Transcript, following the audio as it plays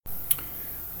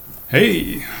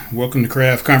Hey, welcome to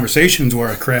Craft Conversations, where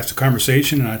I craft a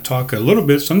conversation and I talk a little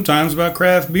bit sometimes about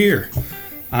craft beer.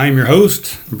 I'm your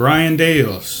host, Brian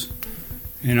Dales.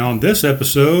 And on this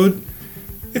episode,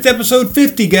 it's episode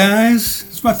 50, guys.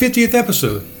 It's my 50th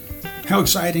episode. How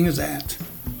exciting is that?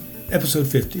 Episode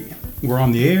 50. We're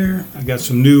on the air. I got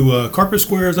some new carpet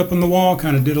squares up on the wall.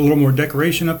 Kind of did a little more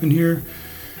decoration up in here,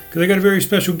 because I got a very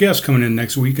special guest coming in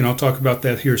next week, and I'll talk about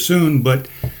that here soon. But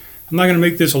I'm not going to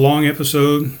make this a long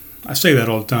episode. I say that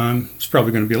all the time. It's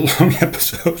probably going to be a long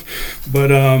episode.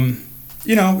 But,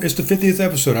 it's the 50th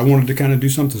episode. I wanted to kind of do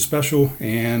something special.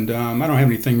 And I don't have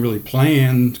anything really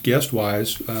planned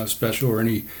guest-wise special, or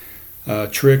any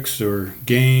tricks or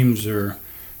games or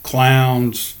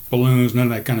clowns, balloons, none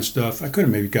of that kind of stuff. I could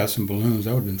have maybe got some balloons.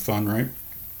 That would have been fun, right?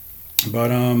 But,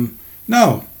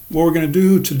 no. What we're going to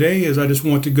do today is I just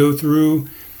want to go through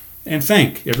and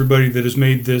thank everybody that has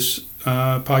made this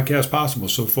podcast possible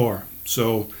so far.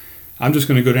 So I'm just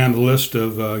going to go down the list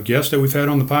of guests that we've had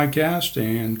on the podcast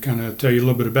and kind of tell you a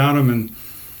little bit about them and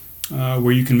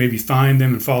where you can maybe find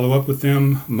them and follow up with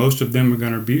them. Most of them are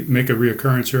going to make a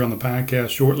reoccurrence here on the podcast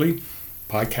shortly.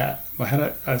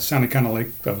 I sounded kind of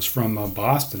like I was from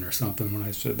Boston or something when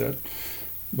I said that.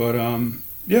 But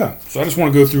so I just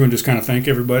want to go through and just kind of thank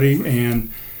everybody.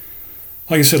 And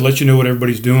like I said, let you know what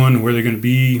everybody's doing and where they're going to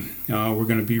be. We're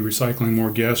going to be recycling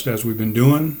more guests as we've been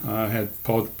doing. I had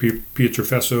Paul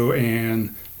Pietrofesso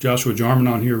and Joshua Jarman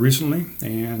on here recently,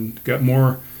 and got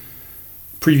more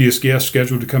previous guests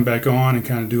scheduled to come back on and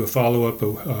kind of do a follow-up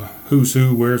of who's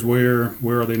who, where's where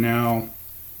are they now,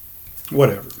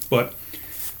 whatever. But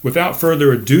without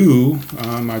further ado,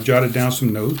 I jotted down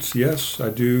some notes. Yes, I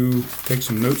do take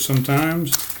some notes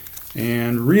sometimes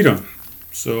and read them.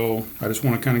 So I just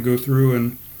want to kind of go through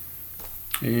and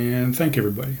thank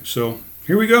everybody. So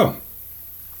here we go.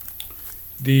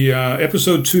 The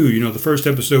episode 2, the first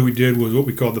episode we did was what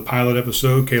we called the pilot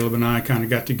episode. Caleb and I kind of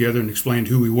got together and explained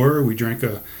who we were.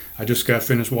 I just got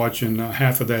finished watching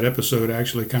half of that episode,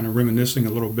 actually kind of reminiscing a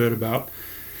little bit about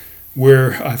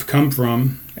where I've come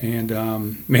from. And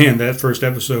man, that first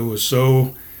episode was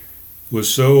so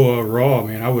raw,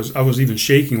 man. I was even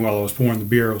shaking while I was pouring the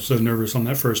beer. I was so nervous on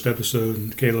that first episode.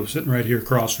 And Caleb was sitting right here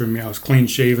across from me. I was clean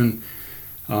shaven.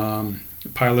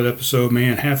 Pilot episode,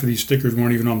 man. Half of these stickers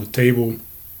weren't even on the table.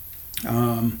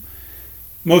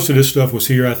 Most of this stuff was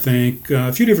here, I think.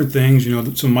 A few different things.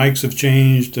 Some mics have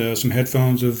changed. Some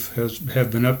headphones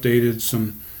have been updated.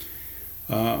 Some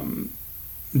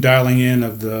dialing in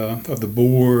of the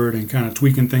board and kind of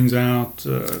tweaking things out.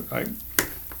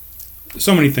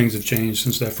 So many things have changed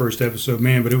since that first episode,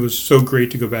 man, but it was so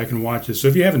great to go back and watch it. So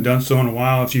if you haven't done so in a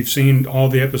while, if you've seen all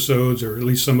the episodes, or at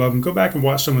least some of them, go back and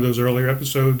watch some of those earlier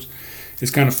episodes. It's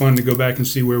kind of fun to go back and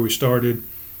see where we started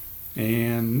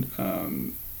and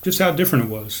just how different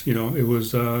it was. It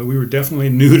was we were definitely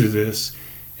new to this,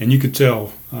 and you could tell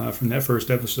from that first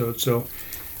episode. So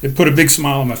it put a big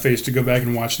smile on my face to go back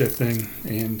and watch that thing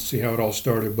and see how it all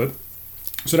started.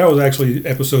 So that was actually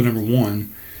episode number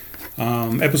 1.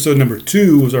 Episode number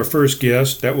 2 was our first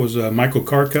guest. That was Michael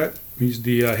Carcutt. He's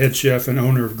the head chef and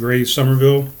owner of Gray's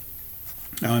Somerville.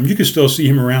 You can still see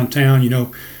him around town.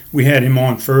 We had him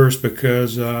on first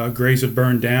because Gray's had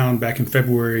burned down back in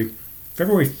February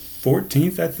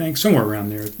 14th, I think, somewhere around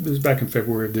there. It was back in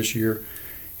February of this year.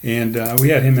 And we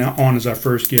had him on as our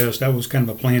first guest. That was kind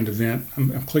of a planned event.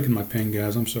 I'm clicking my pen,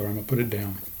 guys. I'm sorry. I'm going to put it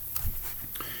down.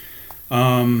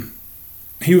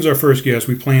 He was our first guest.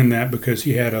 We planned that because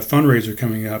he had a fundraiser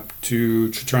coming up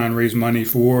to try and raise money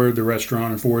for the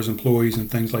restaurant and for his employees and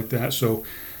things like that. So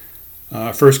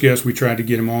first guest, we tried to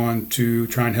get him on to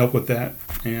try and help with that.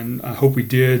 And I hope we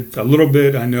did a little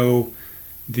bit. I know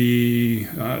the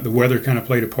weather kind of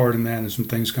played a part in that, and some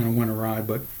things kind of went awry.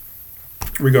 But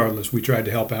regardless, we tried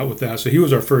to help out with that. So he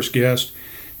was our first guest.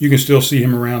 You can still see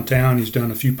him around town. He's done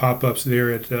a few pop-ups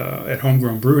there at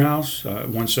Homegrown Brewhouse,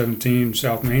 117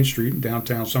 South Main Street,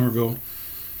 downtown Somerville.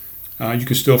 You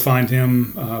can still find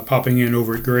him popping in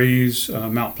over at Gray's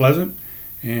Mount Pleasant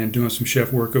and doing some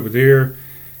chef work over there.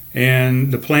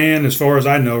 And the plan, as far as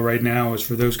I know right now, is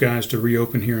for those guys to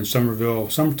reopen here in Somerville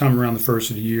sometime around the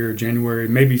first of the year, January,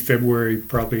 maybe February,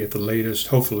 probably at the latest,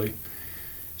 hopefully.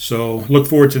 So look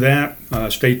forward to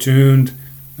that. Stay tuned.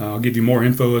 I'll give you more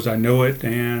info as I know it,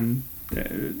 and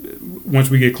once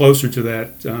we get closer to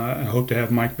that, I hope to have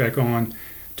Mike back on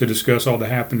to discuss all the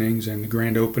happenings and the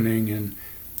grand opening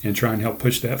and try and help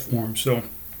push that for him. So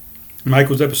Mike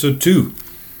was episode 2.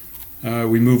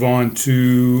 We move on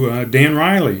to Dan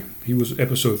Riley. He was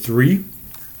episode 3.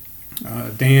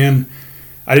 Dan,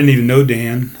 I didn't even know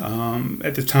Dan.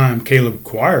 At the time, Caleb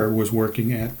Quire was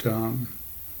working at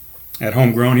at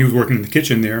Homegrown. He was working in the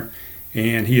kitchen there,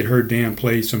 and he had heard Dan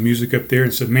play some music up there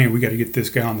and said, man, we got to get this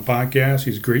guy on the podcast.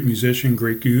 He's a great musician,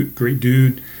 great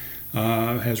dude,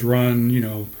 has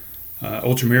run,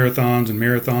 ultra marathons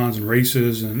and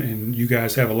races, and you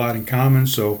guys have a lot in common.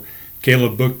 So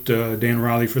Caleb booked Dan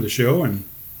Riley for the show, and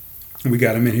we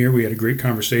got him in here. We had a great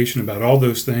conversation about all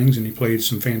those things, and he played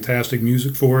some fantastic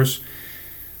music for us.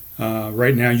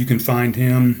 Right now you can find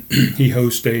him. He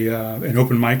hosts an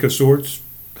open mic of sorts,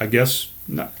 I guess,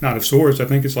 not of sorts. I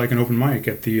think it's like an open mic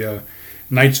at the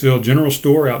Knightsville General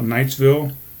Store out in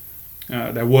Knightsville.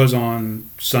 That was on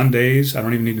Sundays. I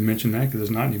don't even need to mention that because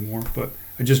it's not anymore, but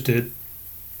I just did.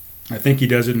 I think he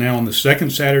does it now on the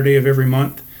second Saturday of every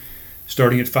month,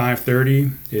 starting at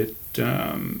 5:30.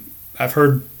 I've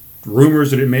heard rumors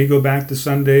that it may go back to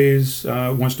Sundays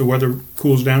once the weather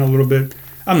cools down a little bit.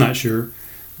 I'm not sure,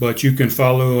 but you can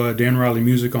follow Dan Riley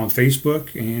Music on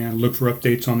Facebook and look for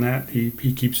updates on that. He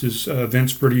keeps his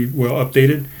events pretty well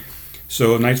updated.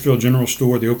 So Knightsville General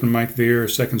Store, the open mic there,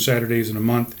 second Saturdays in a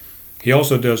month. He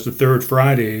also does the third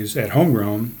Fridays at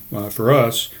Homegrown for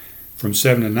us from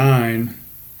 7 to 9.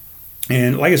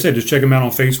 And like I said, just check him out on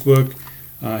Facebook.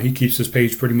 He keeps his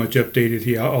page pretty much updated.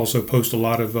 He also posts a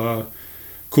lot of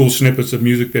cool snippets of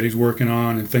music that he's working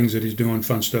on and things that he's doing,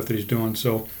 fun stuff that he's doing.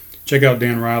 So check out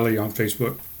Dan Riley on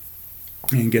Facebook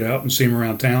and get out and see him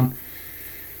around town.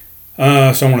 So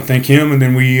I want to thank him. And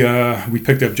then we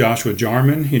picked up Joshua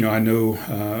Jarman. I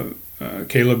know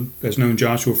Caleb has known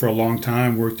Joshua for a long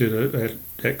time, worked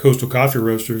at Coastal Coffee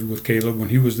Roasters with Caleb when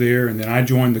he was there. And then I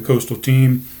joined the Coastal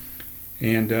team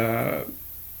and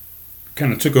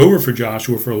kind of took over for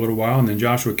Joshua for a little while. And then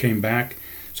Joshua came back.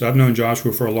 So I've known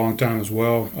Joshua for a long time as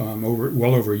well,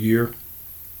 well over a year.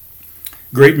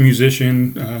 Great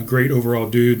musician, great overall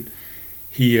dude.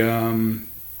 He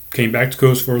came back to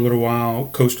Coastal for a little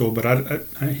while, but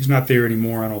he's not there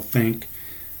anymore, I don't think.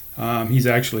 He's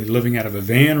actually living out of a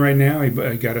van right now.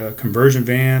 He got a conversion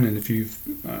van, and if you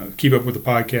keep up with the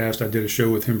podcast, I did a show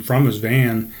with him from his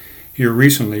van here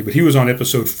recently. But he was on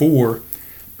episode 4.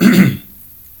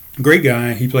 Great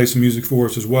guy. He plays some music for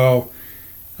us as well.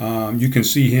 You can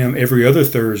see him every other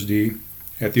Thursday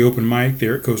at the open mic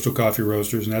there at Coastal Coffee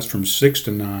Roasters, and that's from 6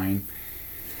 to 9.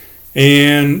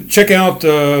 And check out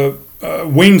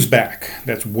Wings Back.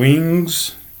 That's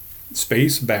Wings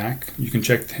space back. You can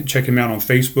check him out on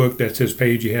Facebook. That's his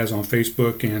page he has on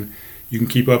Facebook, and you can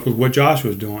keep up with what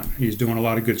Joshua's doing. He's doing a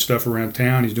lot of good stuff around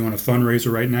town. He's doing a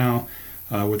fundraiser right now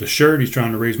with a shirt. He's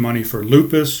trying to raise money for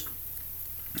lupus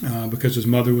because his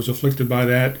mother was afflicted by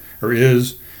that, or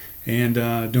is. And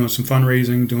doing some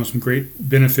fundraising, doing some great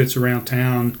benefits around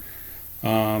town,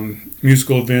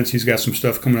 musical events. He's got some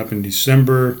stuff coming up in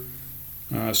December.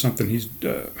 A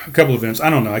couple events. I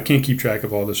don't know. I can't keep track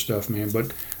of all this stuff, man.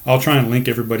 But I'll try and link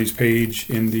everybody's page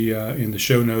in the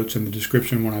show notes and the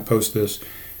description when I post this.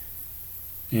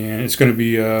 And it's going to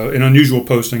be an unusual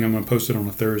posting. I'm going to post it on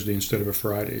a Thursday instead of a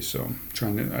Friday. So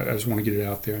I just want to get it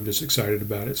out there. I'm just excited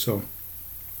about it. So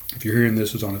if you're hearing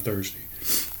this, it's on a Thursday.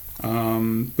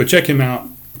 But check him out.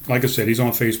 Like I said, he's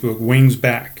on Facebook, Wings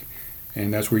Back,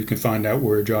 and that's where you can find out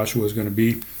where Joshua is going to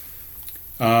be.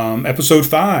 Episode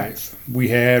 5, we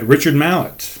had Richard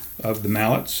Mallett of the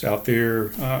Mallets out there,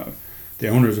 the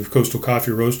owners of Coastal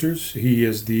Coffee Roasters. He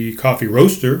is the coffee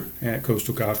roaster at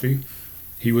Coastal Coffee.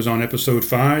 He was on episode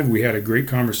 5. We had a great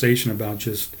conversation about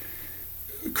just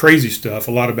crazy stuff,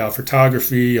 a lot about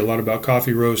photography, a lot about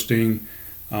coffee roasting,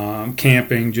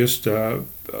 camping, just a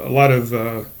lot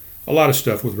of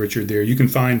stuff with Richard there. You can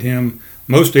find him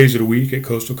most days of the week at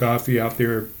Coastal Coffee out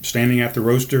there standing at the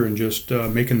roaster and just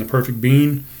making the perfect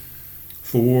bean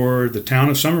for the town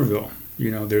of Somerville.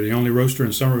 They're the only roaster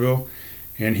in Somerville,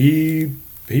 and he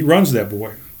runs that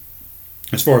boy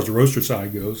as far as the roaster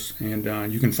side goes.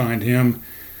 And you can find him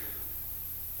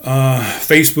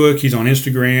Facebook. He's on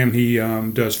Instagram. He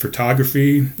does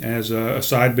photography as a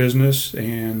side business,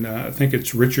 and I think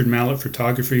it's Richard Mallett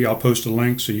Photography. I'll post a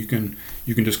link so you can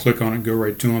just click on it and go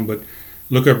right to him. But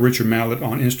look up Richard Mallett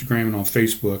on Instagram and on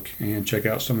Facebook and check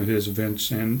out some of his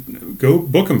events and go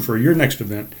book him for your next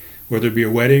event, whether it be a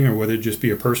wedding or whether it just be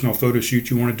a personal photo shoot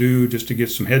you want to do just to get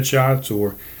some headshots,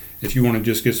 or if you want to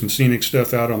just get some scenic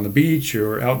stuff out on the beach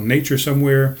or out in nature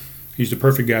somewhere. He's the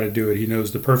perfect guy to do it. He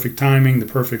knows the perfect timing, the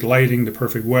perfect lighting, the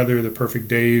perfect weather, the perfect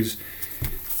days.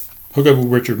 Hook up with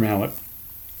Richard Mallett.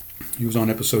 He was on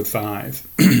episode 5.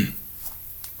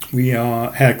 We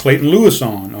had Clayton Lewis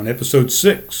on episode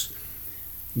 6.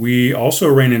 We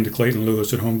also ran into Clayton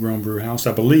Lewis at Homegrown Brew House,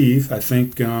 I believe. I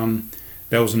think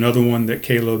that was another one that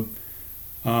Caleb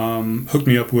hooked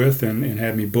me up with and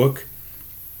had me book.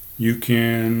 You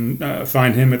can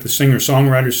find him at the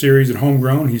Singer-Songwriter Series at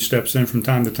Homegrown. He steps in from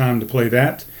time to time to play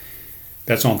that.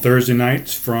 That's on Thursday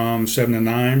nights from 7 to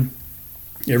 9,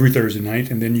 every Thursday night.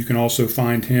 And then you can also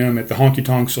find him at the Honky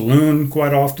Tonk Saloon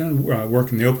quite often,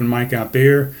 working the open mic out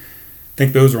there. I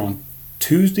think those are on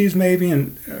Tuesdays maybe,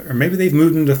 or maybe they've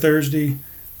moved into Thursday.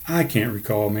 I can't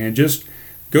recall, man. Just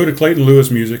go to Clayton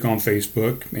Lewis Music on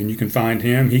Facebook, and you can find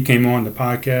him. He came on the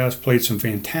podcast, played some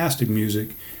fantastic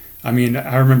music. I mean,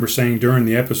 I remember saying during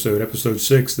the episode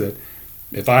 6, that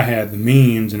if I had the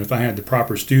means and if I had the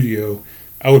proper studio,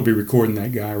 I would be recording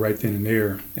that guy right then and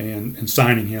there and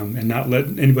signing him and not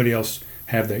letting anybody else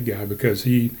have that guy, because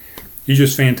he's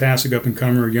just fantastic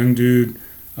up-and-comer, young dude,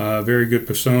 very good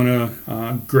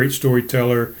persona, great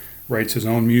storyteller, writes his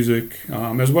own music,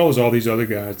 as well as all these other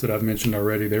guys that I've mentioned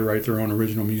already. They write their own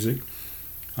original music.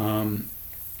 Find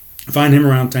him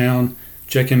around town.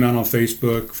 Check him out on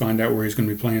Facebook. Find out where he's going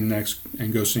to be playing next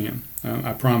and go see him.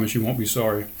 I promise you won't be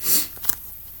sorry.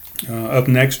 Up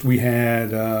next, we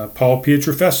had Paul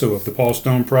Pietrafesso of the Paul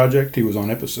Stone Project. He was on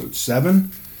episode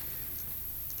 7.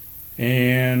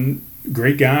 And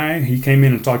great guy. He came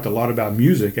in and talked a lot about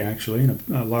music, actually, and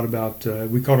a lot about,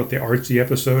 we called it the artsy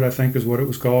episode, I think is what it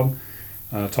was called.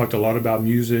 Talked a lot about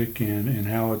music and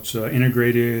how it's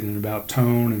integrated, and about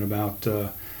tone, and about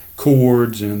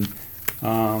chords, and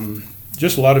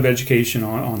just a lot of education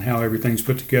on how everything's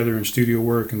put together in studio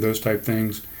work and those type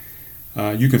things.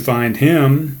 You can find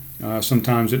him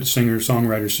sometimes at the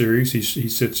Singer-Songwriter Series. He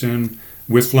sits in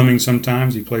with Fleming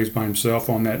sometimes. He plays by himself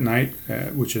on that night,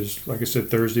 which is, like I said,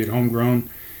 Thursday at Homegrown.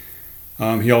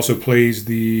 He also plays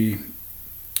the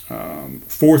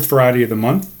fourth Friday of the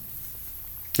month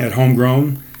at Homegrown.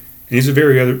 And he's at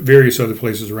various other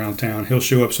places around town. He'll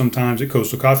show up sometimes at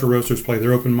Coastal Coffee Roasters, play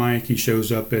their open mic. He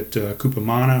shows up at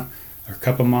Cupamana, or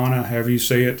Cupamana, however you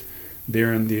say it,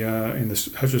 there in the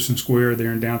Hutchison Square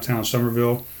there in downtown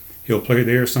Somerville. He'll play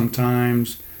there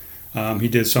sometimes. He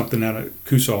did something out at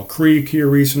Coosall Creek here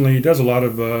recently. He does a lot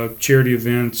of charity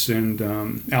events and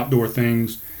outdoor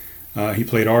things. He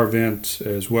played our event,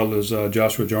 as well as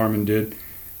Joshua Jarman did,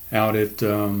 out at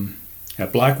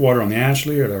Blackwater on the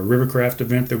Ashley at a Rivercraft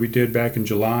event that we did back in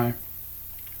July.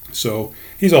 So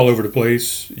he's all over the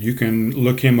place. You can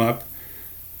look him up,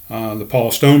 the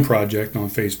Paul Stone Project on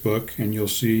Facebook, and you'll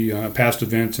see past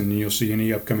events, and you'll see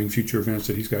any upcoming future events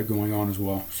that he's got going on as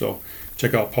well. So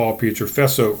check out Paul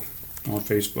Pietrafesso on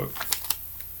Facebook.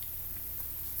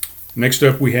 Next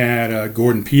up, we had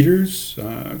Gordon Peters.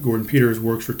 Gordon Peters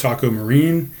works for Taco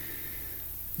Marine.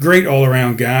 Great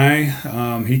all-around guy.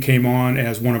 He came on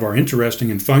as one of our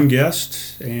interesting and fun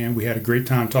guests, and we had a great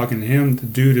time talking to him. The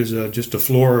dude is just a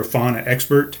flora fauna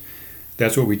expert.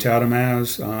 That's what we tout him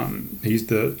as. He's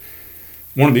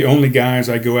one of the only guys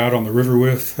I go out on the river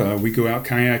with. We go out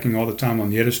kayaking all the time on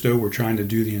the Edisto. We're trying to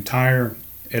do the entire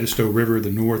Edisto River,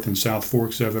 the north and south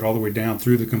forks of it, all the way down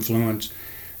through the confluence,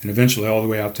 and eventually all the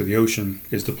way out to the ocean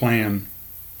is the plan.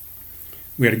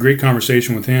 We had a great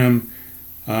conversation with him.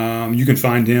 You can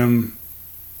find him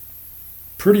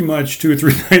pretty much 2 or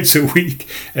 3 nights a week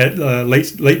at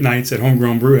late nights at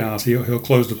Homegrown Brew House. He'll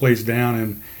close the place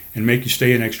down and make you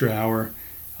stay an extra hour.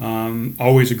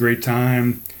 Always a great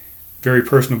time. Very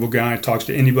personable guy. Talks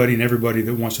to anybody and everybody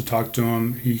that wants to talk to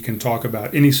him. He can talk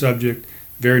about any subject.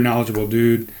 Very knowledgeable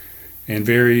dude, and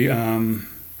very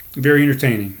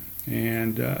entertaining.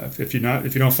 And if you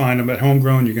don't find him at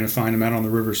Homegrown, you're going to find him out on the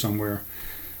river somewhere,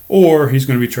 or he's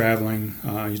going to be traveling.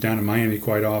 He's down in Miami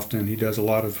quite often. He does a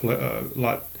lot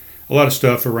of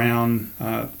stuff around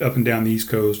up and down the East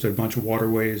Coast, a bunch of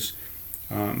waterways,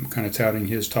 kind of touting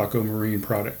his Taco Marine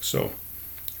products. So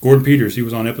Gordon Peters, he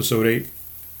was on episode 8.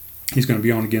 He's going to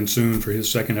be on again soon for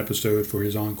his second episode for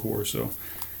his encore. So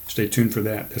stay tuned for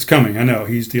that. That's coming. I know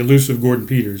he's the elusive Gordon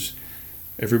Peters.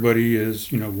 Everybody is,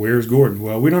 where's Gordon?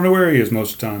 Well, we don't know where he is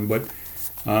most of the time, but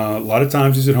a lot of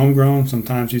times he's at Homegrown.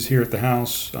 Sometimes he's here at the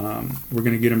house. We're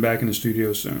going to get him back in the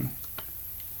studio soon.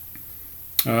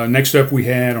 Next up, we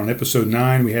had on episode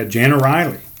 9, we had Jana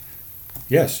Riley.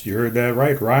 Yes, you heard that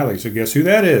right, Riley. So guess who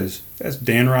that is? That's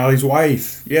Dan Riley's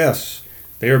wife. Yes,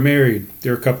 they are married.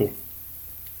 They're a couple.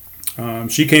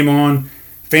 She came on.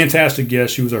 Fantastic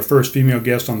guest. She was our first female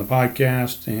guest on the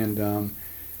podcast, and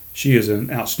she is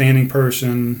an outstanding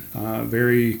person,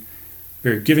 very,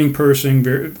 very giving person,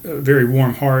 very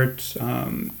warm heart,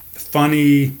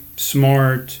 funny,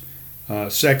 smart,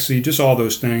 sexy, just all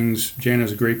those things.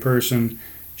 Jana's a great person.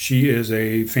 She is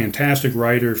a fantastic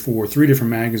writer for 3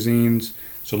 different magazines,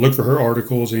 so look for her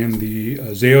articles in the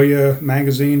Azalea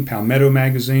magazine, Palmetto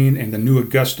magazine, and the New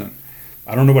Augustan.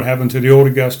 I don't know what happened to the old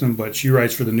Augustan, but she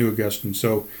writes for the New Augustan.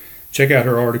 So check out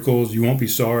her articles. You won't be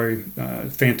sorry.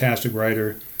 Fantastic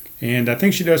writer. And I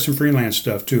think she does some freelance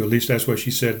stuff too. At least that's what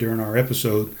she said during our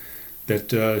episode,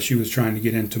 that she was trying to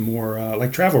get into more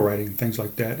like travel writing, things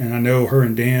like that. And I know her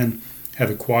and Dan have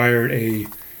acquired an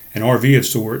RV of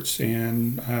sorts,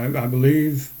 and I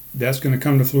believe that's going to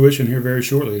come to fruition here very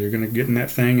shortly. They're going to get in that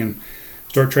thing and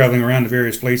start traveling around to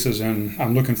various places, and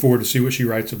I'm looking forward to see what she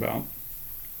writes about.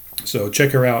 So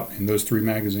check her out in those 3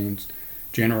 magazines,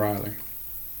 Jana Riley.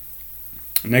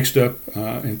 Next up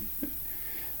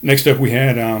we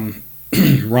had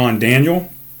Ron Daniel.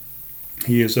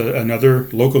 He is another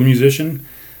local musician,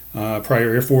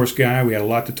 prior Air Force guy. We had a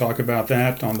lot to talk about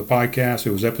that on the podcast.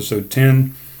 It was episode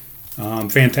 10.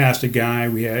 Fantastic guy.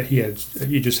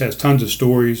 He just has tons of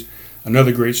stories.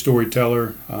 Another great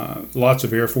storyteller. Lots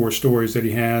of Air Force stories that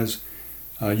he has.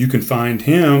 You can find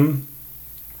him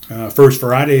first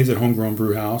Fridays at Homegrown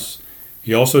Brew House.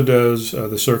 He also does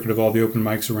the circuit of all the open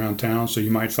mics around town, so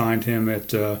you might find him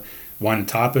at Wine and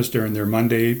Tapas during their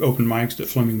Monday open mics that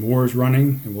Fleming Moore is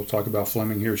running, and we'll talk about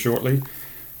Fleming here shortly.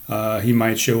 He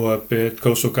might show up at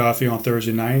Coastal Coffee on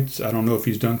Thursday nights. I don't know if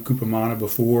he's done Cupamana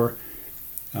before.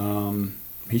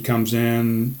 He comes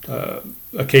in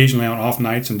occasionally on off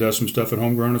nights and does some stuff at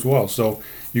Homegrown as well. So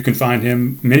you can find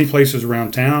him many places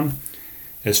around town.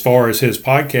 As far as his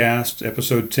podcast,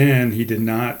 episode 10, he did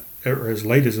not, or as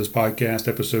late as his podcast,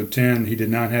 episode 10, he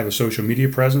did not have a social media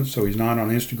presence, so he's not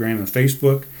on Instagram and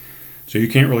Facebook. So you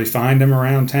can't really find him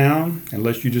around town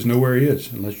unless you just know where he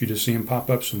is, unless you just see him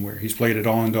pop up somewhere. He's played at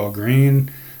All in Dog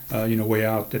Green, way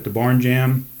out at the Barn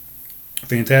Jam.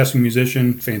 Fantastic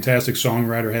musician, fantastic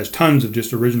songwriter, has tons of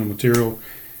just original material,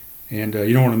 and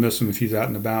you don't want to miss him if he's out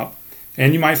and about.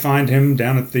 And you might find him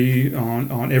down at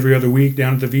on every other week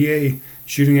down at the VA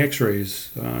shooting x-rays,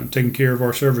 taking care of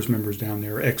our service members down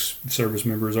there, ex-service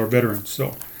members, our veterans.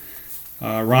 So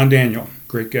Ron Daniel,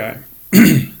 great guy.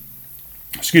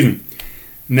 Excuse me.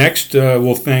 Next,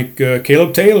 we'll thank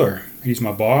Caleb Taylor. He's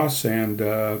my boss and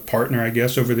partner, I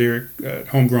guess, over there at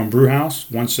Homegrown Brew House,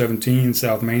 117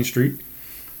 South Main Street.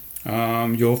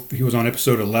 He was on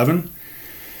episode 11.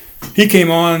 He came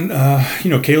on,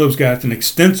 Caleb's got an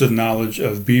extensive knowledge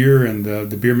of beer and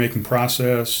the beer making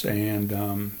process,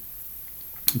 and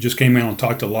just came in and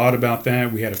talked a lot about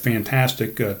that. We had a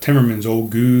fantastic Timmerman's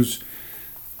Old Goose,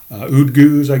 Oud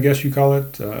Goose, I guess you call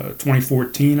it,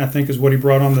 2014, I think is what he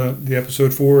brought on the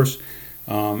episode for us.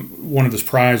 One of his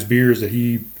prized beers that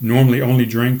he normally only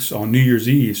drinks on New Year's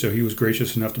Eve, so he was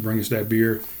gracious enough to bring us that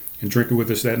beer and drink it with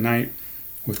us that night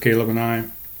with Caleb and I.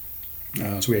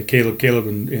 So we had Caleb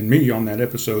and me on that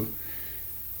episode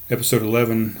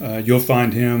 11. You'll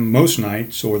find him most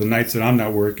nights, or the nights that I'm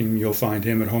not working, you'll find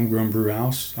him at Homegrown Brew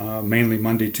House, mainly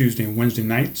Monday, Tuesday, and Wednesday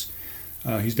nights.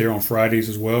 He's there on Fridays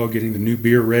as well, getting the new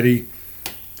beer ready.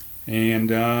 And,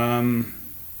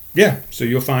 so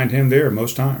you'll find him there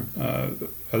most time.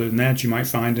 Other than that, you might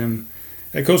find him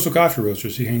at Coastal Coffee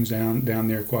Roasters. He hangs down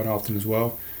there quite often as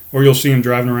well. Or you'll see him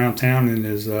driving around town in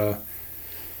his, I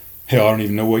don't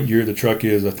even know what year the truck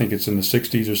is. I think it's in the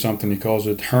 60s or something. He calls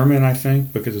it Herman, I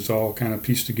think, because it's all kind of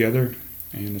pieced together,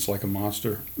 and it's like a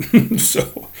monster.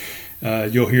 So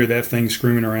you'll hear that thing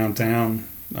screaming around town.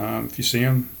 If you see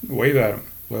him, wave at him.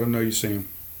 Let him know you see him.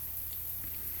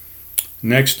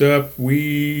 Next up,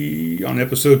 on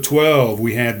episode 12,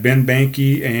 we had Ben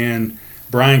Banky and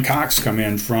Brian Cox come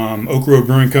in from Oak Road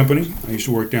Brewing Company. I used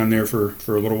to work down there for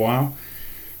a little while,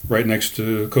 right next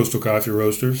to Coastal Coffee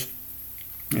Roasters.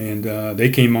 And they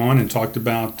came on and talked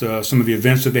about some of the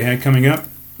events that they had coming up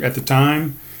at the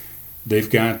time. They've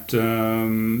got,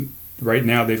 right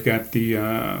now, they've got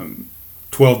the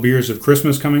 12 Beers of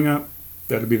Christmas coming up.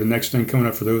 That'll be the next thing coming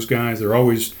up for those guys. They're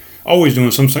always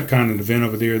doing some kind of event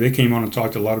over there. They came on and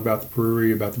talked a lot about the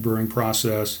brewery, about the brewing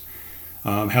process,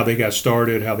 how they got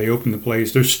started, how they opened the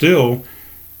place. They're still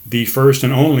the first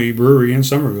and only brewery in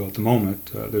Somerville at the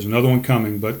moment. There's another one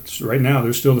coming, but right now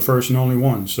they're still the first and only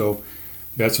one. So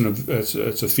that's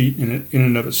a feat in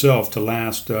and of itself to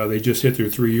last. They just hit their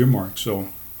 3-year mark. So,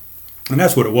 and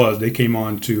that's what it was. They came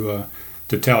on to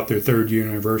tout their 3rd year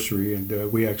anniversary, and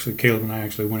Caleb and I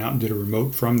actually went out and did a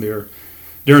remote from there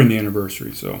during the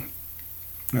anniversary. So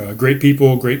great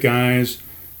people, great guys.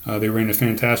 They ran a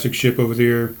fantastic ship over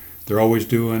there. They're always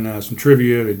doing some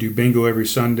trivia. They do bingo every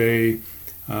Sunday.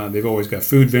 They've always got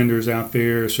food vendors out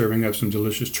there serving up some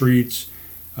delicious treats.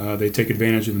 They take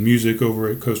advantage of the music over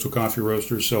at Coastal Coffee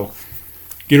Roasters. So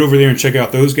get over there and check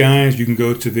out those guys. You can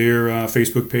go to their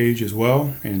Facebook page as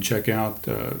well and check out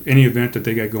any event that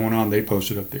they got going on. They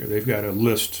post it up there. They've got a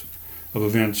list of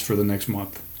events for the next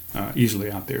month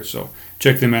easily out there. So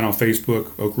check them out on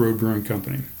Facebook, Oak Road Brewing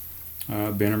Company,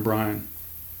 Ben and Brian.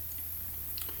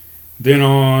 Then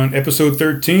on episode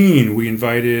 13, we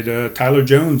invited Tyler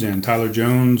Jones in. Tyler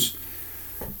Jones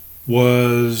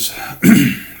was,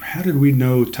 how did we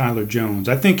know Tyler Jones?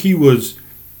 I think he was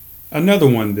another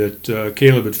one that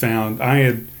Caleb had found.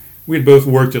 We had both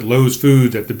worked at Lowe's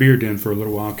Foods at the Beer Den for a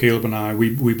little while. Caleb and I,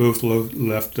 we both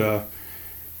left.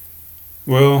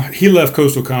 He left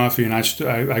Coastal Coffee, and I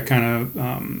kind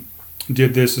of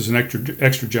did this as an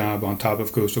extra job on top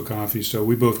of Coastal Coffee. So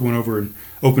we both went over and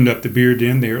opened up the Beer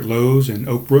Den there at Lowe's in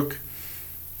Oak Brook.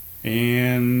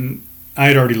 And I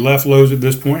had already left Lowe's at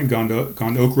this point and gone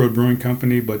to Oak Road Brewing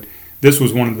Company, but this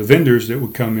was one of the vendors that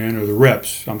would come in, or the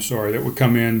reps, that would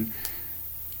come in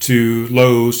to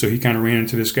Lowe's. So he kind of ran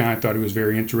into this guy, thought he was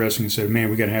very interesting, and said, man,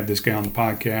 we got to have this guy on the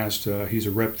podcast. He's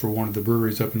a rep for one of the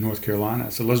breweries up in North Carolina. I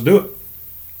said, let's do it.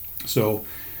 So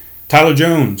Tyler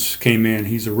Jones came in.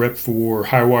 He's a rep for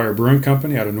Highwire Brewing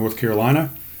Company out of North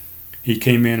Carolina. He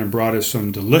came in and brought us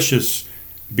some delicious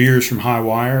beers from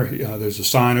Highwire. There's a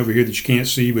sign over here that you can't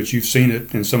see, but you've seen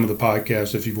it in some of the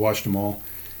podcasts if you've watched them all.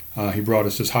 He brought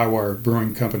us this Highwire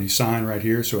Brewing Company sign right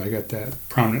here, so I got that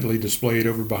prominently displayed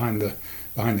over behind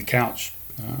the couch.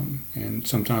 And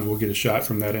sometimes we'll get a shot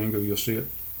from that angle. You'll see it.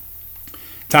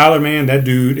 Tyler, man, that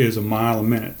dude is a mile a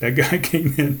minute. That guy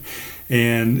came in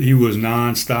and he was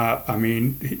nonstop. I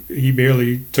mean, he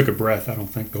barely took a breath, I don't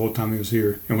think, the whole time he was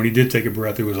here. And when he did take a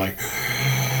breath, it was like,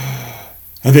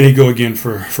 and then he'd go again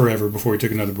for forever before he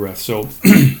took another breath. So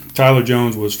Tyler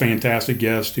Jones was a fantastic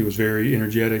guest. He was very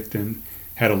energetic and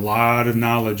had a lot of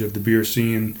knowledge of the beer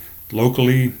scene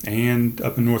locally and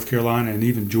up in North Carolina and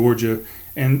even Georgia,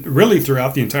 and really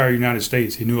throughout the entire United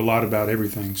States. He knew a lot about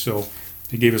everything. So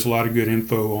he gave us a lot of good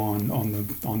info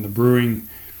on the brewing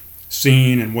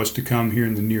scene and what's to come here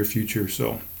in the near future.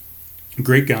 So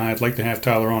great guy. I'd like to have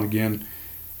Tyler on again.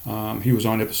 He was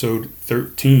on episode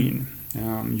 13.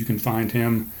 You can find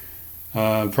him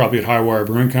probably at Highwire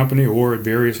Brewing Company or at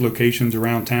various locations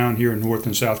around town here in North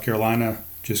and South Carolina,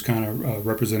 just kind of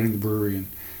representing the brewery.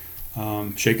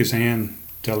 And shake his hand,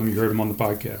 tell him you heard him on the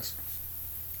podcast.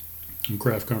 And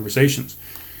Craft Conversations.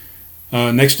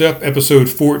 Next up, episode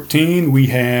 14, we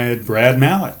had Brad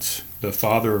Mallett, the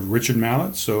father of Richard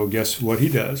Mallett. So guess what he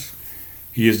does?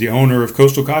 He is the owner of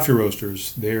Coastal Coffee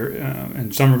Roasters there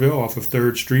in Somerville off of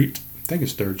 3rd Street. I think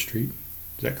it's 3rd Street.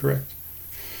 Is that correct?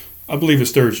 I believe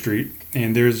it's 3rd Street.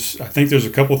 And I think there's a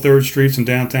couple 3rd Streets in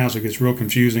downtown, so it gets real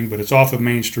confusing. But it's off of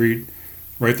Main Street,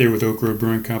 right there with Oak Road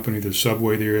Brewing Company. There's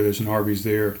Subway there. There's an Arby's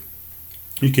there.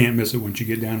 You can't miss it once you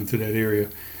get down into that area.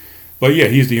 But yeah,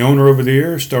 he's the owner over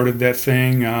there. Started that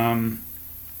thing. I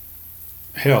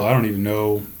don't even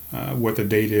know what the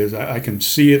date is. I can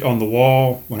see it on the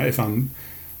wall. If I'm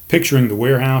picturing the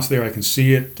warehouse there, I can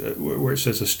see it where it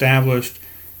says established,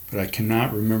 but I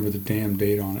cannot remember the damn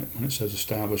date on it when it says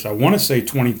established. I want to say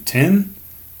 2010.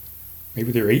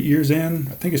 Maybe they're 8 years in.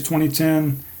 I think it's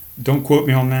 2010. Don't quote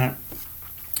me on that.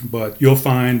 But you'll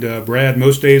find Brad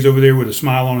most days over there with a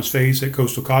smile on his face at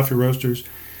Coastal Coffee Roasters.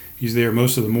 He's there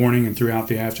most of the morning and throughout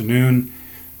the afternoon.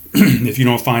 If you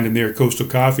don't find him there at Coastal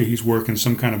Coffee, he's working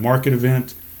some kind of market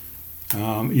event,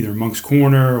 either Monk's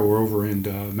Corner or over in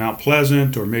Mount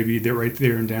Pleasant, or maybe they're right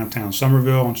there in downtown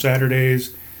Somerville on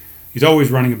Saturdays. He's always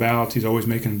running about. He's always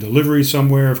making a delivery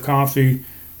somewhere of coffee.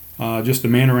 Just the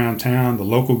man around town, the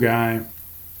local guy.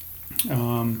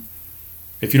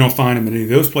 If you don't find him in any of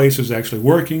those places actually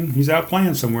working, he's out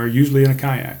playing somewhere, usually in a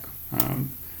kayak.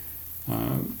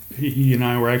 He and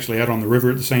I were actually out on the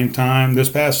river at the same time this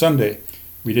past Sunday.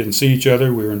 We didn't see each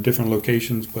other. We were in different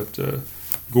locations, but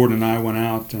Gordon and I went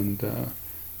out, and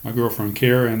my girlfriend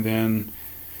Kara, and then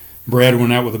Brad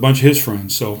went out with a bunch of his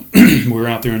friends. So we were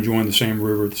out there enjoying the same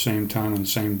river at the same time on the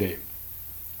same day.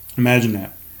 Imagine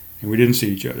that. And we didn't see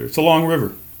each other. It's a long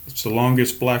river. It's the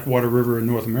longest blackwater river in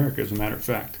North America, as a matter of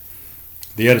fact.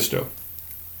 The Edisto.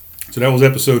 So that was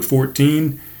episode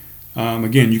 14.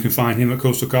 Again, you can find him at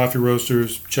Coastal Coffee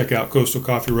Roasters. Check out Coastal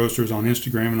Coffee Roasters on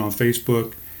Instagram and on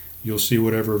Facebook. You'll see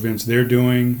whatever events they're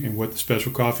doing and what the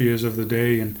special coffee is of the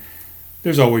day. And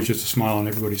there's always just a smile on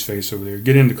everybody's face over there.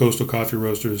 Get into Coastal Coffee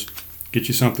Roasters, get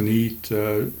you something to eat,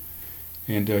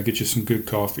 and get you some good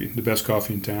coffee. The best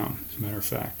coffee in town, as a matter of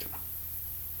fact.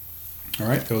 All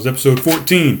right, that was episode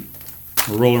 14.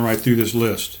 We're rolling right through this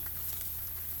list.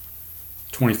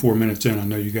 24 minutes in. I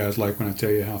know you guys like when I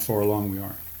tell you how far along we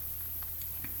are.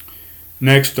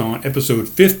 Next, on episode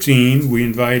 15, we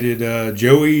invited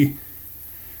Joey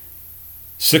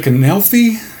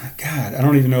Sicanelfi. God, I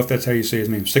don't even know if that's how you say his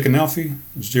name. Sicanelfi?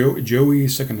 It's Joey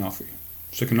Sicanelfi.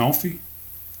 Sicanelfi?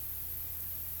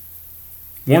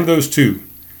 One of those two.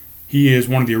 He is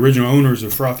one of the original owners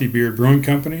of Frothy Beard Brewing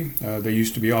Company. They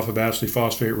used to be off of Ashley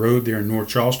Phosphate Road there in North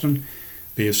Charleston.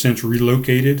 They have since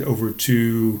relocated over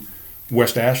to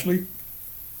West Ashley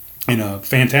in a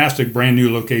fantastic brand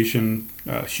new location,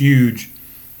 huge.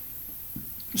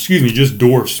 Just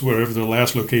dwarfs whatever the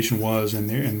last location was, and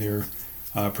their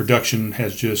production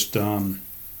has just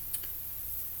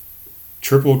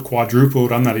tripled,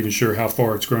 quadrupled. I'm not even sure how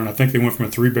far it's grown. I think they went from a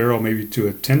 3-barrel maybe to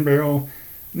a 10-barrel.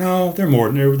 No, they're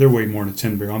more. They're way more than a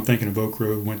 10-barrel. I'm thinking of Oak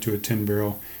Road went to a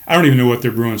 10-barrel. I don't even know what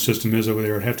their brewing system is over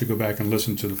there. I'd have to go back and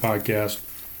listen to the podcast.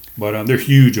 But they're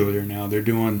huge over there now. They're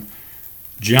doing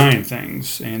giant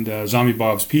things. And Zombie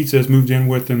Bob's Pizza has moved in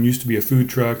with them. Used to be a food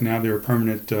truck. Now they're a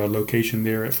permanent location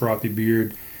there at Frothy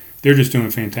Beard. They're just doing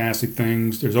fantastic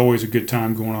things. There's always a good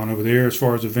time going on over there as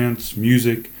far as events,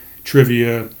 music,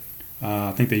 trivia.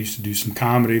 I think they used to do some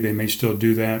comedy. They may still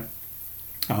do that.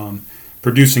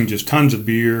 Producing just tons of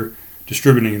beer,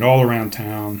 distributing it all around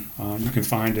town. You can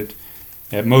find it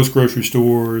at most grocery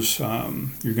stores.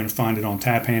 You're going to find it on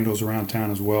tap handles around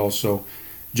town as well. So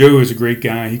Joe is a great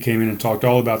guy. He came in and talked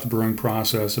all about the brewing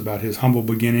process, about his humble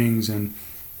beginnings and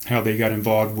how they got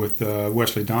involved with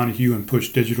Wesley Donahue and Push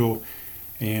Digital,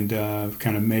 and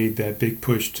kind of made that big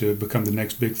push to become the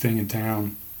next big thing in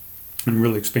town and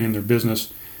really expand their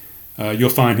business. You'll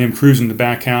find him cruising the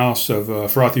back house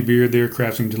of Frothy Beard there,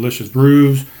 crafting delicious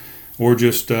brews, or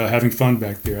just having fun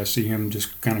back there. I see him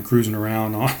just kind of cruising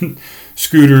around on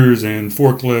scooters and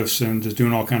forklifts and just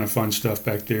doing all kind of fun stuff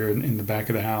back there in the back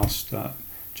of the house,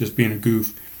 just being a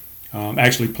goof.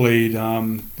 Actually played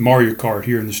Mario Kart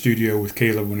here in the studio with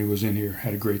Caleb when he was in here.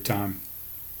 Had a great time.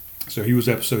 So he was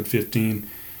episode 15.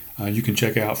 You can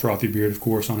check out Frothy Beard, of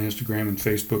course, on Instagram and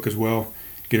Facebook as well.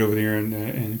 Get over there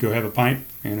and go have a pint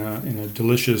and a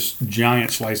delicious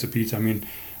giant slice of pizza. I mean,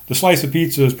 the slice of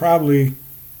pizza is probably,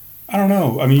 I don't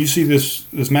know. I mean, you see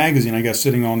this magazine I got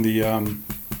sitting on the,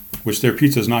 which their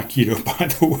pizza is not keto, by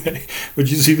the way, but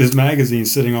you see this magazine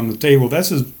sitting on the table.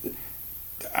 That's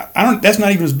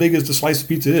not even as big as the slice of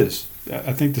pizza is.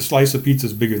 I think the slice of pizza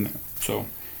is bigger than that. So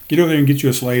get over there and get you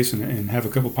a slice and have a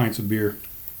couple pints of beer.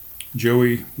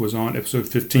 Joey was on episode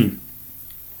 15.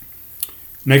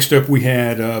 Next up, we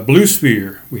had Blue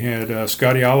Spear. We had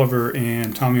Scotty Oliver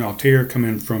and Tommy Altair come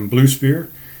in from Blue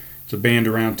Spear. It's a band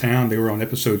around town. They were on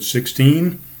episode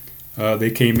 16.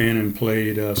 They came in and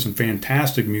played some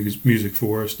fantastic music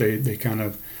for us. They kind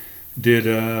of did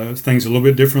things a little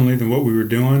bit differently than what we were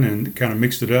doing and kind of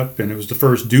mixed it up. And it was the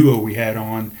first duo we had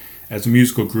on as a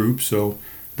musical group. So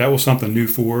that was something new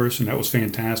for us, and that was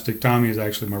fantastic. Tommy is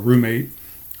actually my roommate.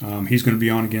 He's going to be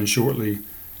on again shortly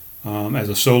as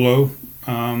a solo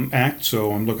act,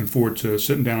 so I'm looking forward to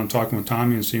sitting down and talking with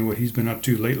Tommy and seeing what he's been up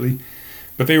to lately.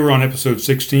 But they were on episode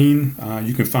 16.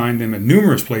 You can find them at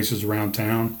numerous places around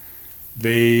town.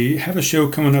 They have a show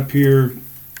coming up here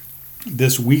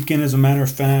this weekend, as a matter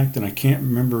of fact, and I can't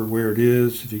remember where it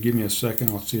is. If you give me a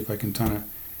second, I'll see if I can kind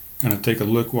of take a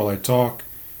look while I talk.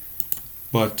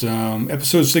 But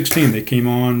episode 16, they came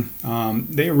on.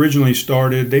 They originally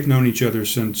started, they've known each other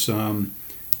since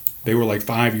they were like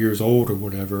 5 years old or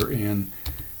whatever, and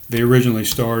they originally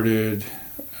started,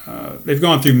 they've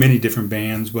gone through many different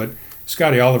bands, but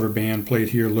Scotty Oliver Band played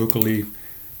here locally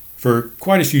for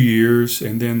quite a few years,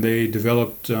 and then they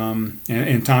developed,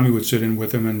 and Tommy would sit in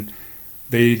with them, and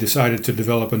they decided to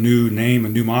develop a new name, a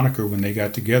new moniker. When they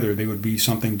got together, they would be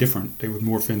something different. They would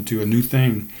morph into a new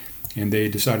thing, and they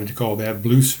decided to call that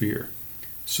Blue Sphere.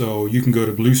 So you can go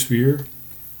to Blue Sphere.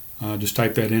 Just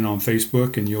type that in on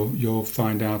Facebook, and you'll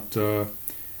find out.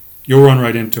 You'll run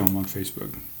right into them on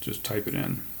Facebook. Just type it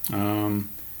in.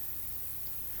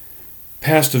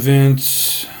 Past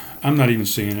events. I'm not even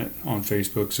seeing it on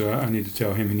Facebook, so I need to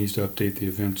tell him he needs to update the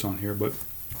events on here. But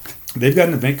they've got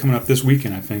an event coming up this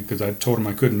weekend, I think, because I told him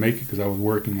I couldn't make it because I was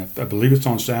working. I believe it's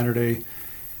on Saturday.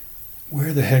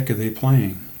 Where the heck are they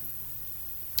playing?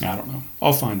 I don't know.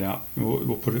 I'll find out.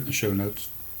 We'll put it in the show notes.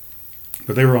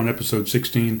 But they were on episode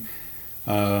 16.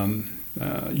 You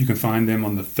can find them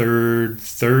on the third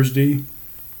Thursday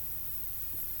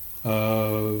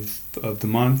of the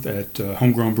month at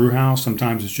Homegrown Brew House.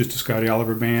 Sometimes it's just a Scotty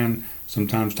Oliver Band.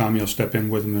 Sometimes Tommy will step in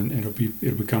with them, and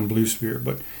it'll become Blue Sphere.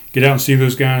 But get out and see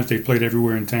those guys. They played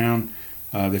everywhere in town.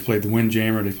 They played the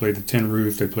Windjammer. They played the Tin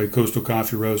Roof. They played Coastal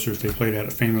Coffee Roasters. They played out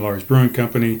at Family Large Brewing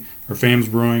Company, or Fam's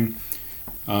Brewing.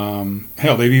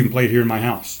 Hell, they've even played here in my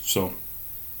house. So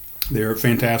they're a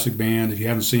fantastic band. If you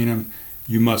haven't seen them,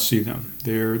 you must see them.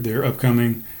 They're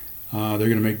upcoming. They're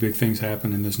going to make big things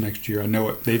happen in this next year. I know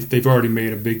it. They've already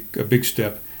made a big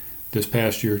step this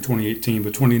past year, 2018,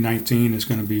 but 2019 is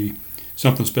going to be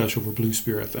something special for Blue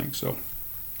Spear, I think. So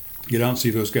get out and see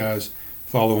those guys.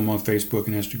 Follow them on Facebook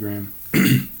and Instagram.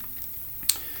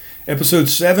 Episode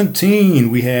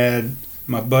 17, we had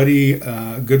my buddy,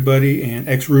 good buddy, and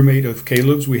ex-roommate of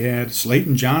Caleb's, we had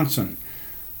Slayton Johnson,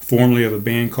 formerly of a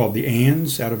band called the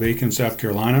Ands out of Aiken, South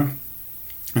Carolina.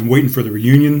 I'm waiting for the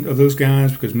reunion of those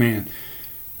guys because, man,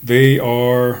 they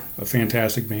are a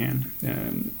fantastic band.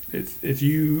 And if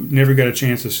you never got a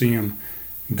chance to see them,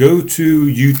 go to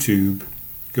YouTube.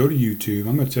 Go to YouTube.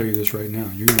 I'm going to tell you this right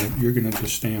now. You're gonna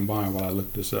just stand by while I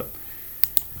look this up.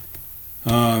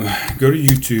 Go to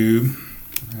YouTube.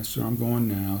 That's where I'm going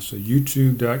now. So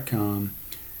YouTube.com.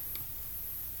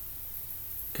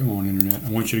 Come on, Internet. I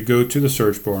want you to go to the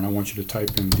search bar and I want you to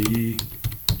type in the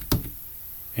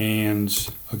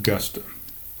Ands Augusta.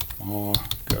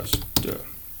 Augusta.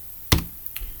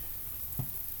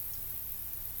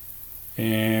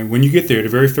 And when you get there, the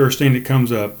very first thing that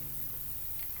comes up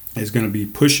is going to be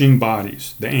Pushing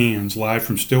Bodies, the Ands, live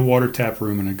from Stillwater Tap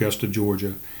Room in Augusta,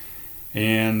 Georgia.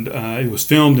 And it was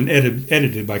filmed and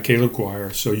edited by Caleb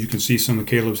Choir, so you can see some of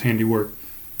Caleb's handiwork.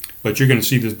 But you're going to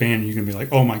see this band and you're going to be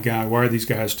like, oh my God, why are these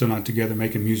guys still not together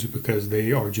making music? Because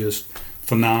they are just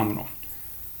phenomenal.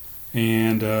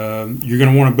 And you're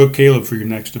going to want to book Caleb for your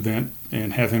next event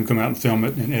and have him come out and film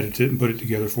it and edit it and put it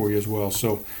together for you as well.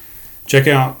 So check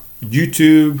out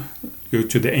YouTube, go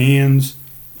to the Ands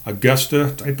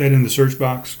Augusta, type that in the search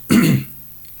box,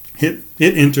 hit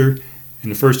enter,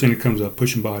 and the first thing that comes up,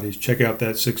 Pushing Bodies. Check out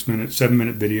that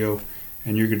 7-minute video,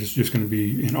 and you're just going to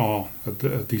be in awe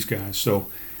of these guys. So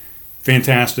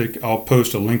fantastic. I'll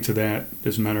post a link to that,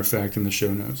 as a matter of fact, in the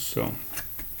show notes. So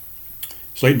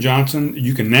Slayton Johnson,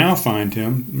 you can now find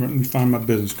him. Let me find my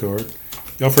business card.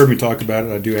 Y'all have heard me talk about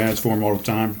it. I do ads for him all the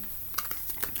time.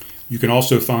 You can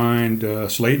also find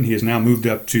Slayton. He has now moved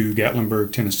up to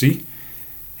Gatlinburg, Tennessee,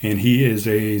 and he is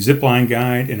a zipline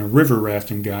guide and a river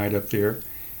rafting guide up there.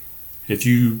 If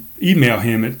you email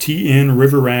him at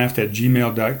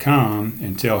tnriverraft@gmail.com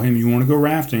and tell him you want to go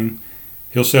rafting,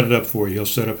 he'll set it up for you. He'll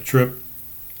set up a trip,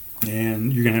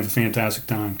 and you're going to have a fantastic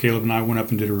time. Caleb and I went up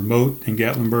and did a remote in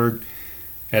Gatlinburg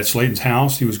at Slayton's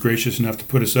house. He was gracious enough to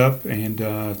put us up and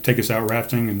take us out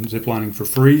rafting and ziplining for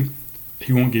free.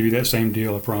 He won't give you that same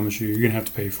deal, I promise you. You're going to have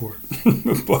to pay for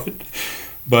it.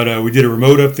 but we did a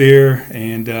remote up there,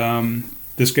 and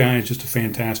this guy is just a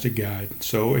fantastic guide.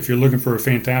 So if you're looking for a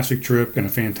fantastic trip and a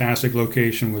fantastic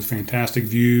location with fantastic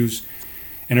views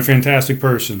and a fantastic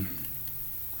person,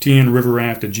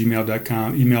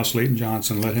 tnriverraft@gmail.com. Email Slayton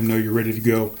Johnson. Let him know you're ready to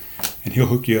go, and he'll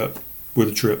hook you up with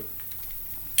a trip.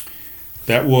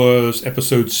 That was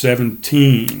episode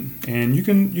 17, and you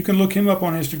can look him up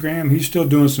on Instagram. He's still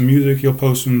doing some music. He'll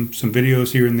post some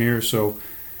videos here and there, so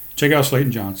check out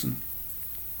Slayton Johnson.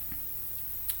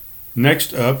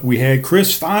 Next up, we had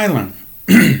Chris Filan,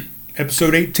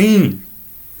 episode 18.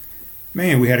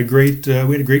 Man, we had a great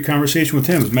conversation with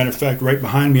him. As a matter of fact, right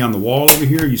behind me on the wall over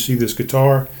here, you see this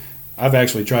guitar. I've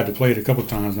actually tried to play it a couple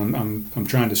times. I'm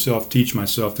trying to self-teach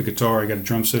myself the guitar. I got a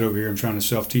drum set over here. I'm trying to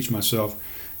self-teach myself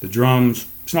the drums.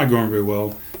 It's not going very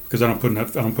well because I don't put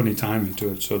any time into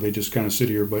it, so they just kind of sit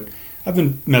here. But I've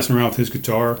been messing around with his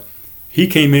guitar. He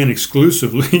came in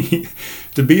exclusively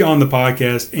to be on the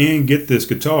podcast and get this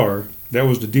guitar. That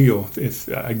was the deal. If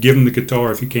I give him the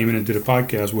guitar, if he came in and did a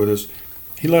podcast with us,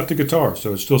 he left the guitar,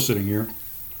 so it's still sitting here.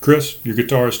 Chris, your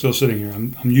guitar is still sitting here.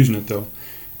 I'm using it though.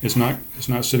 It's not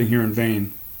sitting here in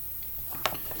vain.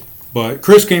 But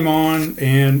Chris came on,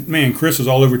 and man, Chris is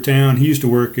all over town. He used to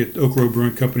work at Oak Road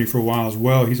Brewing Company for a while as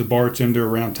well. He's a bartender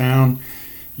around town.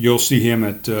 You'll see him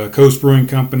at Coast Brewing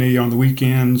Company on the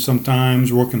weekends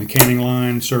sometimes, working the canning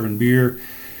line, serving beer.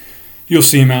 You'll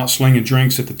see him out slinging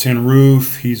drinks at the Tin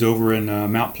Roof. He's over in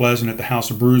Mount Pleasant at the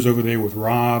House of Brews over there with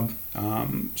Rob,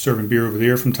 serving beer over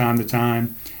there from time to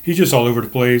time. He's just all over the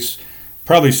place.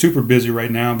 Probably super busy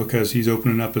right now because he's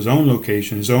opening up his own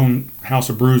location, his own House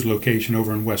of Brews location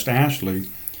over in West Ashley.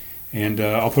 And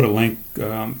I'll put a link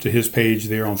to his page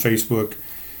there on Facebook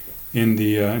in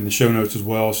the show notes as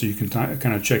well, so you can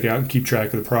kind of check out and keep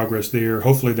track of the progress there.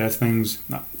 Hopefully that thing's.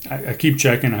 I keep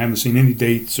checking. I haven't seen any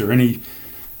dates or any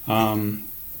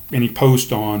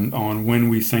post on when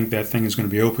we think that thing is going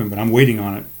to be open, but I'm waiting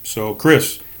on it. So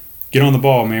Chris, get on the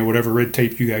ball, man. Whatever red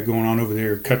tape you got going on over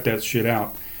there, cut that shit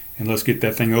out, and let's get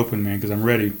that thing open, man, because I'm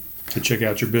ready to check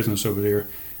out your business over there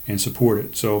and support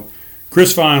it. So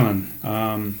Chris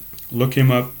Filan, look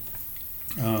him up,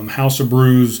 House of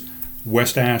Brews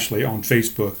West Ashley on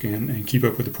Facebook, and keep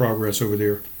up with the progress over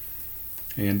there.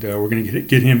 And we're going to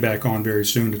get him back on very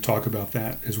soon to talk about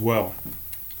that as well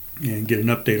and get an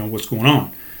update on what's going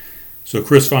on. So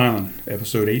Chris Filan,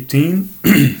 episode 18.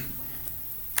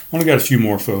 Only got a few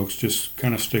more, folks. Just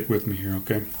kind of stick with me here,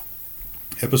 okay?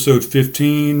 Episode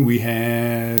 15, we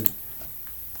had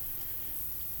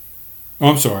Oh,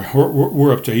 I'm sorry.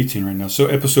 We're up to 18 right now. So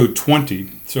episode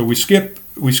 20. So we skip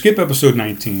episode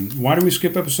 19. Why do we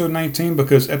skip episode 19?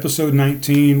 Because episode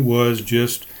 19 was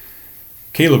just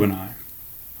Caleb and I.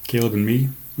 Caleb and me.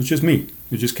 It was just me.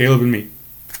 It was just Caleb and me.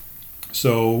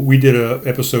 So we did a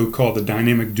episode called the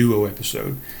Dynamic Duo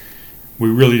episode. We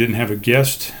really didn't have a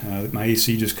guest. My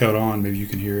AC just cut on. Maybe you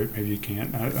can hear it. Maybe you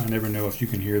can't. I never know if you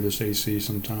can hear this AC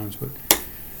sometimes. But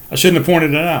I shouldn't have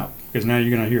pointed it out because now you're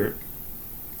going to hear it.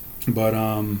 But,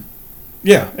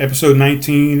 yeah, episode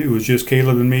 19, it was just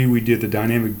Caleb and me. We did the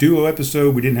Dynamic Duo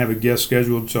episode. We didn't have a guest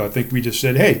scheduled, so I think we just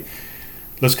said, hey,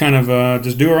 let's kind of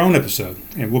just do our own episode,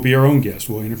 and we'll be our own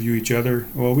guest. We'll interview each other.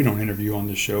 Well, we don't interview on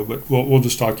this show, but we'll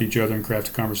just talk to each other and craft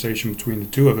a conversation between the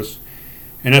two of us.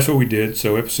 And that's what we did.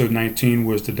 So episode 19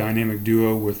 was the Dynamic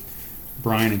Duo with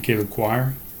Brian and Caleb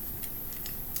Quire.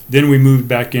 Then we moved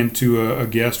back into a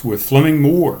guest with Fleming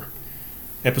Moore.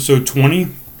 Episode 20.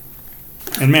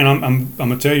 And man, I'm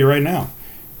gonna tell you right now,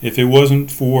 if it wasn't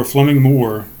for Fleming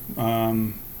Moore,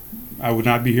 I would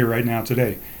not be here right now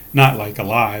today. Not like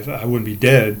alive, I wouldn't be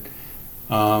dead,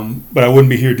 but I wouldn't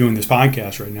be here doing this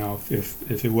podcast right now if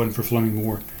it wasn't for Fleming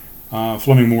Moore.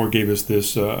 Fleming Moore gave us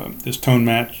this Tone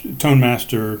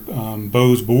Master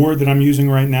Bose board that I'm using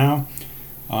right now.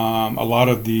 A lot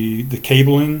of the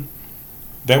cabling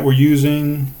that we're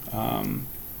using.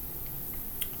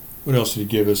 What else did he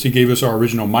give us? He gave us our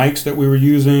original mics that we were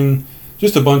using.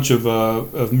 Just a bunch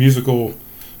of musical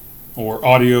or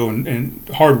audio and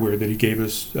hardware that he gave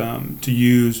us to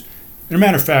use. And a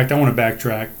matter of fact, I want to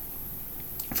backtrack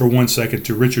for 1 second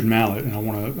to Richard Mallett, and I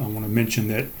want to mention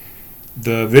that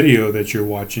the video that you're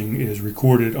watching is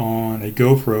recorded on a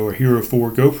GoPro, a Hero 4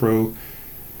 GoPro,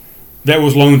 that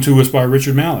was loaned to us by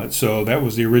Richard Mallett. So that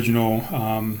was the original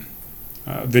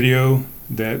video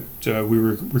that we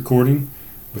were recording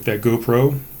with that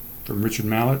GoPro from Richard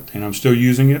Mallett, and I'm still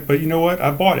using it. But you know what?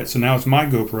 I bought it, so now it's my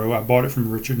GoPro. I bought it from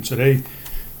Richard and said, hey,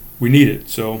 we need it.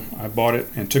 So I bought it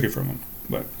and took it from him.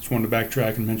 But just wanted to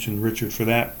backtrack and mention Richard for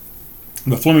that.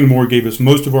 But Fleming Moore gave us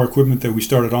most of our equipment that we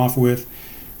started off with.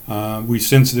 We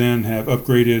since then have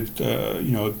upgraded,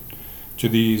 to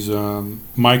these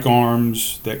mic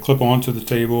arms that clip onto the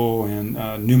table and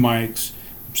new mics.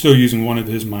 I'm still using one of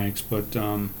his mics, but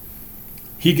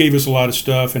he gave us a lot of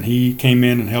stuff, and he came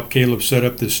in and helped Caleb set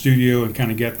up this studio and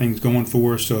kind of got things going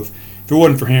for us. So if it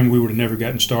wasn't for him, we would have never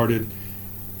gotten started.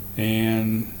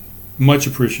 And much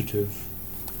appreciative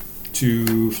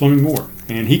to Fleming Moore.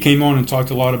 And he came on and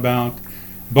talked a lot about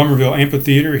Bummerville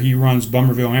Amphitheater. He runs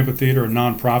Bummerville Amphitheater, a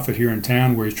nonprofit here in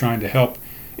town where he's trying to help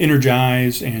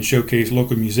energize and showcase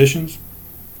local musicians.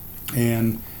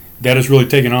 And that has really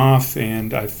taken off,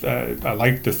 and I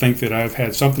like to think that I've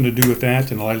had something to do with that,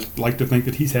 and I like to think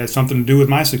that he's had something to do with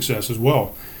my success as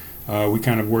well. We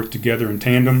kind of work together in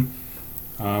tandem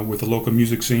with the local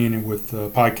music scene and with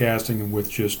podcasting and with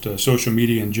just social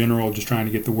media in general, just trying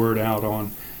to get the word out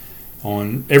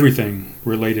on everything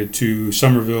related to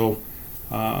Somerville.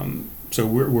 So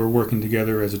we're working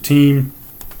together as a team.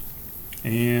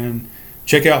 And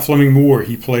check out Fleming Moore.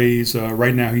 He plays,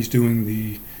 right now he's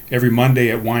doing every Monday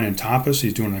at Wine and Tapas.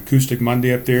 He's doing an acoustic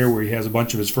Monday up there where he has a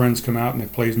bunch of his friends come out and they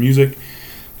plays music.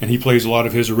 And he plays a lot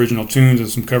of his original tunes and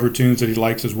some cover tunes that he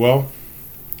likes as well.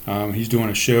 He's doing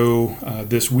a show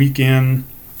this weekend,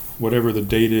 whatever the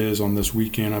date is on this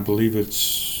weekend. I believe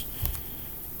it's,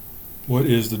 what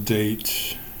is the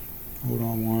date? Hold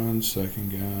on 1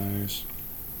 second, guys.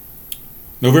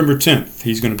 November 10th.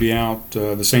 He's going to be out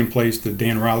the same place that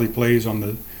Dan Riley plays on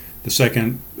the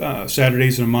second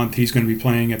Saturdays in a month. He's going to be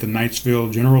playing at the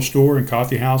Knightsville General Store and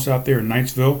Coffee House out there in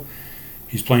Knightsville.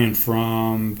 He's playing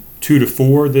from 2 to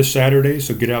 4 this Saturday,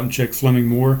 so get out and check Fleming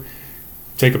Moore.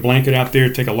 Take a blanket out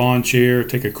there, take a lawn chair,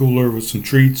 take a cooler with some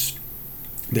treats.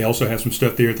 They also have some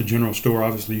stuff there at the General Store.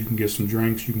 Obviously, you can get some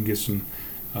drinks, you can get some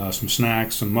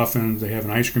snacks, some muffins. They have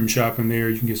an ice cream shop in there.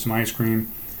 You can get some ice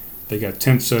cream. They got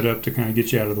tents set up to kind of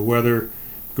get you out of the weather.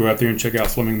 Go out there and check out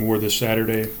Fleming Moore this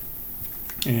Saturday.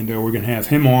 And we're going to have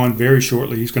him on very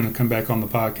shortly. He's going to come back on the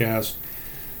podcast.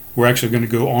 We're actually going to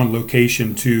go on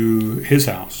location to his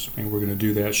house, and we're going to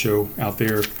do that show out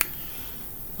there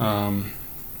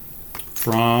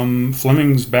from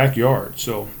Fleming's backyard.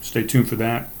 So stay tuned for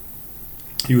that.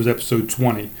 He was episode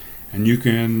 20. And you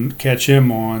can catch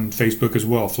him on Facebook as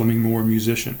well, Fleming Moore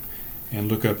Musician,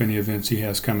 and look up any events he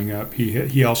has coming up.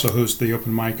 He also hosts the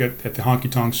open mic at the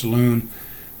Honky Tonk Saloon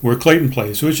where Clayton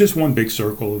plays. So it's just one big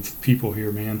circle of people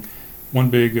here, man. One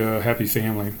big happy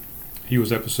family. He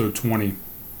was episode 20.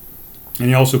 And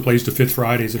he also plays the Fifth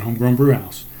Fridays at Homegrown Brew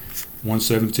House,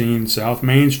 117 South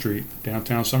Main Street,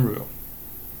 downtown Somerville.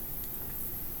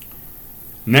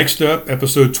 Next up,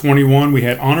 episode 21, we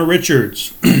had Anna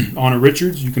Richards. Anna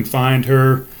Richards, you can find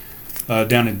her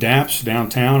down at Daps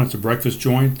downtown. It's a breakfast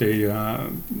joint.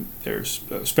 Their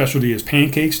specialty is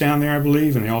pancakes down there, I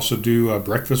believe, and they also do a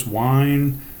breakfast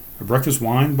wine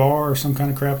bar or some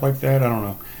kind of crap like that. I don't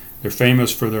know. They're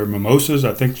famous for their mimosas.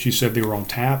 I think she said they were on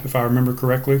tap, if I remember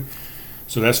correctly.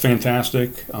 So that's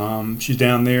fantastic. She's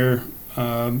down there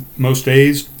most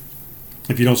days.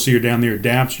 If you don't see her down there at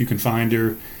Daps, you can find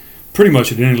her pretty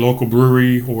much at any local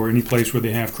brewery or any place where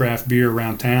they have craft beer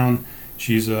around town.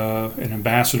 She's an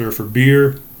ambassador for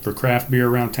craft beer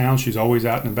around town. She's always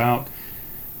out and about.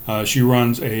 She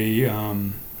runs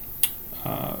an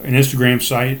Instagram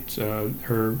site.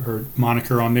 Her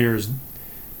moniker on there is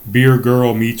Beer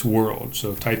Girl Meets World.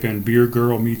 So type in Beer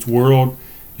Girl Meets World.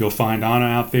 You'll find Anna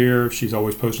out there. She's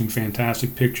always posting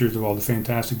fantastic pictures of all the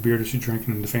fantastic beer that she's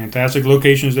drinking and the fantastic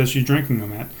locations that she's drinking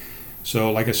them at.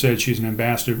 So, like I said, she's an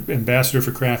ambassador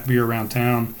for craft beer around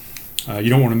town. You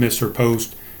don't want to miss her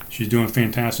post. She's doing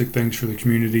fantastic things for the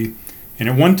community. And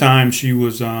at one time, she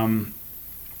was trying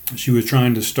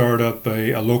to start up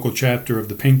a local chapter of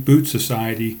the Pink Boot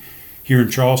Society here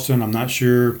in Charleston. I'm not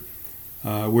sure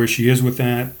where she is with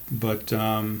that, but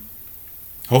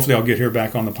hopefully I'll get her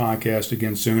back on the podcast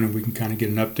again soon, and we can kind of get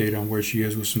an update on where she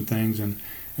is with some things and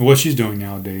what she's doing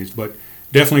nowadays. But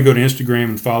definitely go to Instagram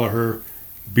and follow her,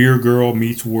 Beer Girl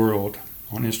Meets World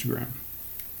on Instagram.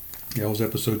 That was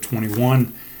episode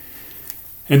 21.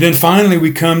 And then finally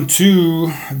we come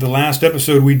to the last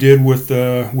episode we did with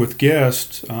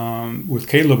guests, with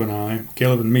Caleb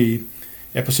and me.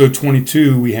 Episode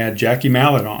 22, we had Jackie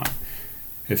Mallett on.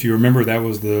 If you remember, that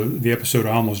was the episode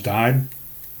I almost died.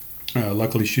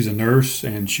 Luckily, she's a nurse,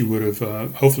 and she would have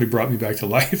hopefully brought me back to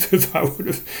life if I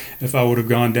would have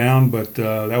gone down. But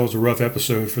that was a rough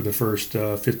episode for the first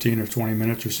 15 or 20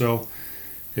 minutes or so.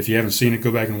 If you haven't seen it, go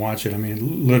back and watch it. I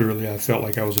mean, literally, I felt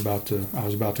like I was about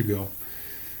to go,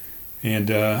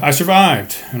 and I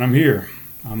survived, and I'm here.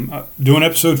 I'm doing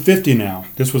episode 50 now.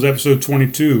 This was episode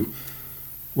 22.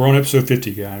 We're on episode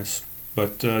 50, guys.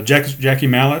 But Jackie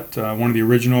Mallett, one of the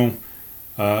original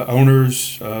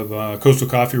owners of Coastal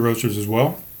Coffee Roasters as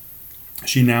well.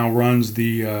 She now runs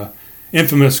the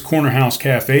infamous Corner House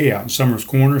Cafe out in Summers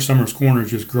Corner. Summers Corner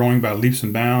is just growing by leaps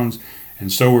and bounds,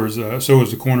 and so is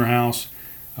the Corner House.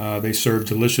 They serve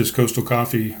delicious coastal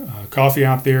coffee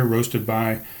out there, roasted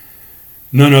by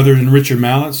none other than Richard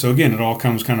Mallett. So again, it all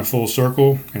comes kind of full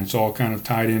circle, and it's all kind of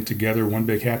tied in together, one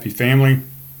big happy family.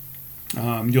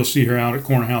 You'll see her out at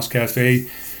Corner House Cafe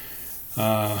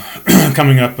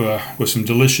coming up with some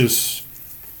delicious,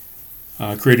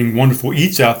 creating wonderful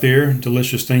eats out there,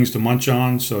 delicious things to munch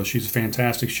on. So she's a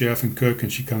fantastic chef and cook,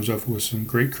 and she comes up with some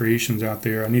great creations out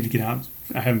there. I need to get out.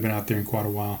 I haven't been out there in quite a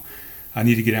while. I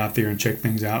need to get out there and check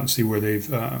things out and see where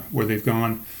they've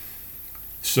gone.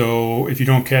 So if you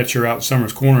don't catch her out in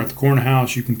Summers Corner at the Corner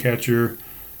House, you can catch her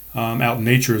out in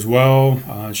nature as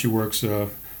well. She works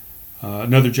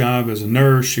another job as a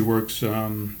nurse. She works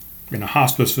in a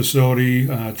hospice facility,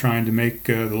 trying to make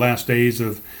the last days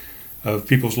of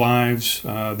people's lives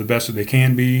the best that they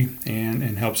can be,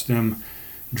 and helps them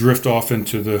drift off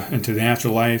into the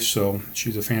afterlife. So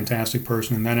she's a fantastic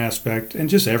person in that aspect, and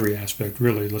just every aspect,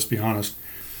 really. Let's be honest.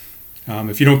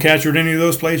 If you don't catch her at any of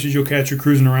those places, you'll catch her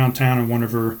cruising around town in one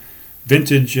of her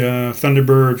vintage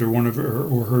Thunderbirds,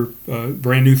 or her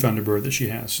brand new Thunderbird that she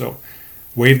has. So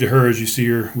wave to her as you see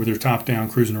her with her top down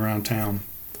cruising around town,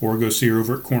 or go see her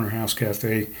over at Corner House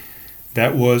Cafe.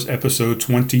 That was episode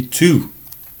 22.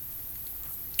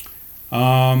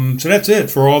 So that's it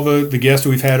for all the guests that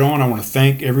we've had on. I want to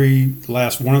thank every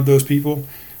last one of those people.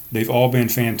 They've all been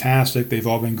fantastic. They've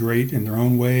all been great in their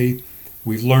own way.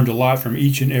 We've learned a lot from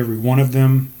each and every one of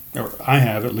them, or I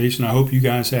have at least, and I hope you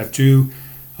guys have too.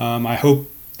 I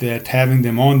hope that having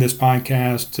them on this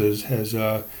podcast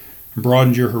has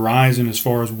broadened your horizon as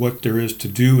far as what there is to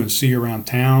do and see around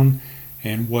town,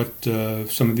 and what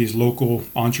some of these local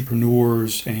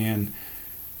entrepreneurs and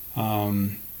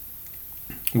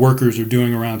workers are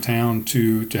doing around town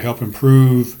to help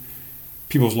improve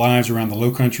people's lives around the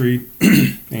Low Country,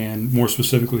 and more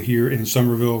specifically here in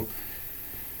Summerville.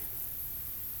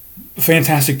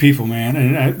 Fantastic people, man,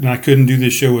 and I couldn't do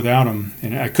this show without them,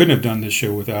 and I couldn't have done this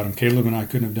show without them. Caleb and I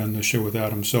couldn't have done this show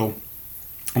without them. So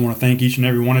I want to thank each and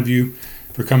every one of you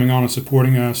for coming on and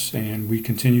supporting us, and we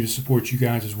continue to support you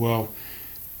guys as well.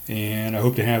 And I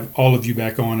hope to have all of you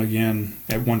back on again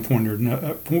at one point or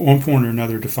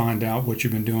another to find out what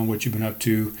you've been doing, what you've been up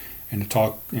to, and to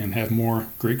talk and have more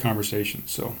great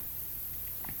conversations. So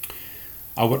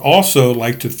I would also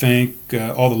like to thank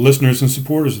all the listeners and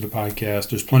supporters of the podcast.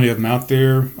 There's plenty of them out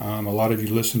there. A lot of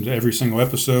you listen to every single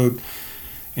episode.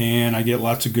 and I get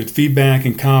lots of good feedback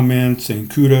and comments and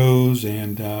kudos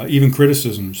and even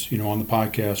criticisms, on the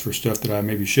podcast for stuff that I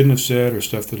maybe shouldn't have said or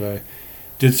stuff that I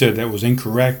did say that was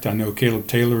incorrect. I know Caleb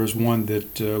Taylor is one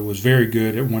that was very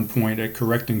good at one point at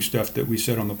correcting stuff that we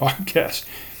said on the podcast.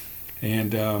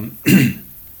 And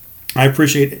I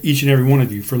appreciate each and every one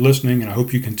of you for listening, and I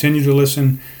hope you continue to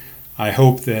listen. I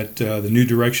hope that the new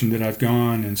direction that I've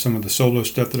gone and some of the solo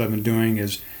stuff that I've been doing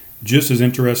is just as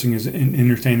interesting and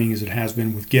entertaining as it has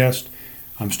been with guests.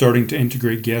 I'm starting to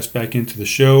integrate guests back into the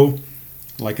show.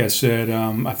 Like I said,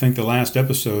 I think the last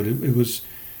episode, it was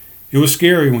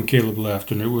scary when Caleb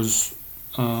left, and it was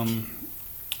I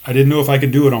didn't know if I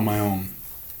could do it on my own.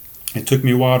 It took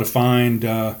me a while to find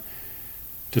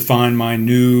my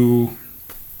new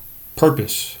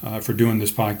purpose for doing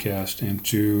this podcast and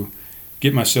to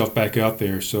get myself back out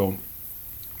there. So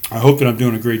I hope that I'm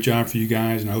doing a great job for you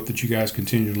guys, and I hope that you guys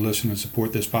continue to listen and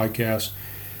support this podcast.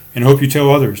 And I hope you tell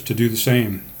others to do the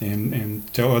same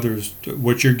and tell others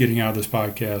what you're getting out of this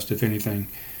podcast, if anything.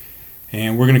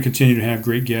 And we're going to continue to have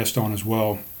great guests on as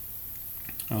well.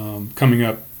 Coming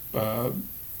up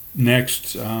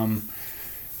next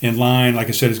in line, like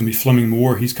I said, is going to be Fleming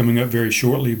Moore. He's coming up very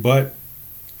shortly, but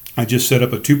I just set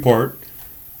up a two-part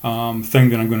thing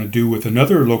that I'm going to do with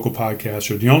another local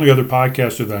podcaster, the only other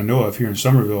podcaster that I know of here in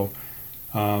Summerville,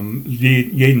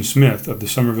 Yaden Smith of the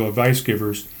Summerville Advice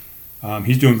Givers.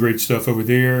 He's doing great stuff over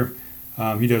there.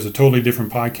 He does a totally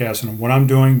different podcast than what I'm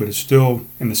doing, but it's still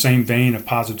in the same vein of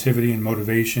positivity and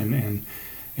motivation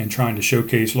and trying to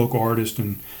showcase local artists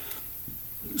and,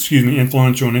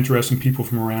 influential and interesting people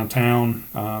from around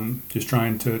town. Just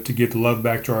trying to get the love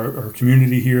back to our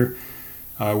community here.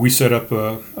 We set up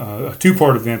a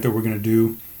two-part event that we're going to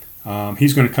do.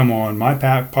 He's going to come on my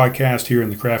podcast here in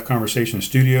the Craft Conversation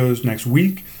Studios next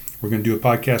week. We're going to do a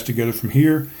podcast together from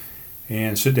here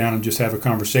and sit down and just have a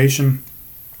conversation.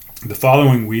 The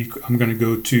following week, I'm going to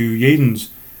go to Yaden's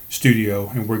studio,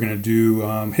 and we're going to do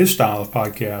his style of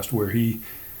podcast where he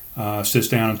sits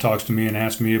down and talks to me and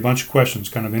asks me a bunch of questions,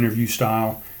 kind of interview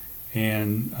style,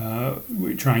 and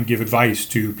we try and give advice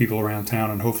to people around town,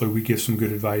 and hopefully we give some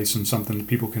good advice and something that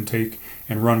people can take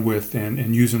and run with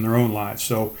and use in their own lives.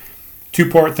 So,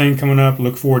 two-part thing coming up.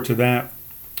 Look forward to that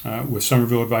with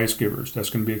Summerville Advice Givers. That's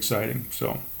going to be exciting.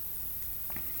 So,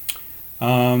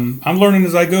 I'm learning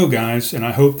as I go, guys, and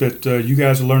I hope that you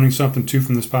guys are learning something too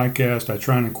from this podcast. I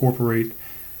try and incorporate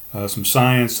some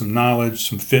science, some knowledge,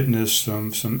 some fitness,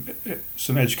 some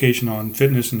education on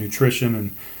fitness and nutrition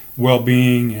and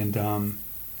well-being, and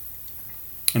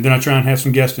then I try and have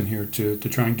some guests in here to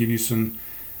try and give you some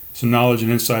knowledge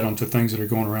and insight onto things that are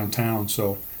going around town.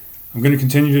 So I'm going to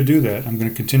continue to do that. I'm going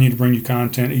to continue to bring you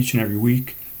content each and every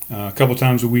week, a couple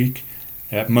times a week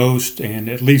at most, and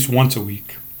at least once a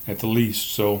week at the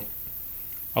least. So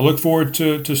I look forward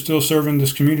to still serving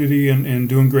this community and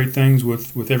doing great things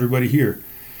with everybody here.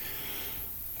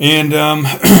 And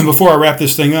before I wrap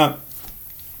this thing up,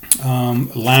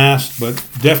 last but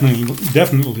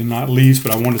definitely not least,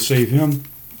 but I want to save him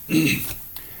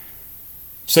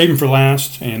for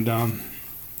last. And I'm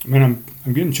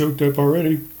getting choked up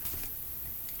already.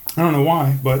 I don't know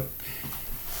why, but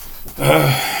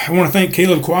I want to thank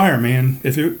Caleb Quire, man.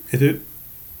 If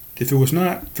it was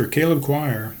not for Caleb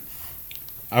Quire,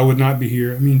 I would not be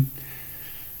here. I mean,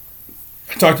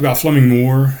 I talked about Fleming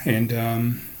Moore, and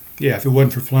if it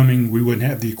wasn't for Fleming, we wouldn't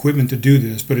have the equipment to do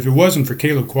this. But if it wasn't for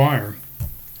Caleb Quire,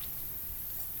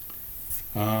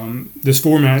 this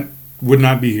format would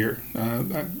not be here.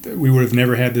 We would have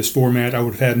never had this format. I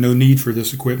would have had no need for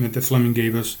this equipment that Fleming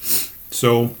gave us.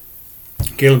 So,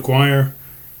 Caleb Quire,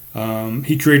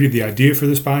 he created the idea for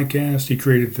this podcast. He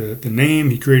created the name.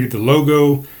 He created the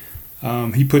logo.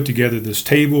 He put together this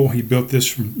table. He built this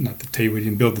from, not the table, he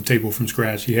didn't build the table from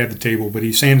scratch. He had the table, but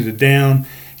he sanded it down.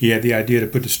 He had the idea to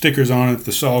put the stickers on it,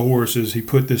 the sawhorses. He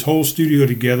put this whole studio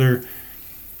together.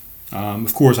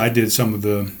 Of course, I did some of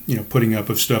the, putting up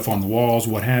of stuff on the walls,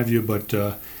 what have you, but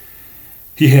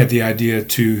he had the idea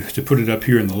to put it up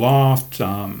here in the loft.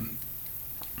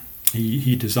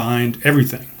 He designed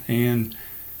everything. And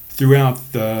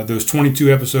throughout those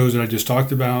 22 episodes that I just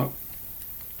talked about,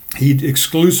 he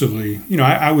exclusively,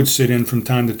 I would sit in from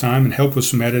time to time and help with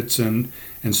some edits and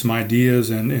some ideas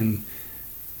and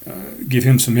give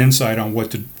him some insight on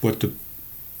what to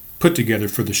put together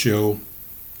for the show.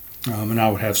 And I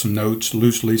would have some notes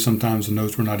loosely. Sometimes the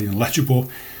notes were not even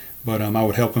legible, but I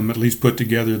would help him at least put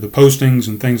together the postings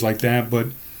and things like that. But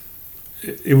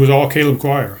it was all Caleb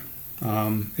Quire.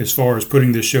 As far as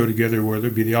putting this show together, whether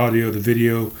it be the audio, the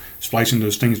video, splicing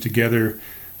those things together,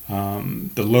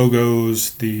 the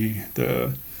logos, the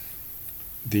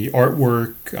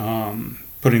artwork,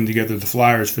 putting together the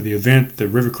flyers for the event, the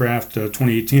Rivercraft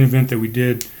 2018 event that we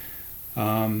did.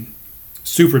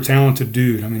 Super talented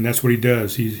dude. I mean, that's what he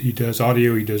does. He does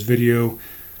audio, he does video.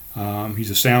 He's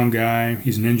a sound guy.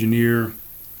 He's an engineer.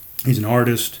 He's an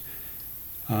artist.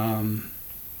 A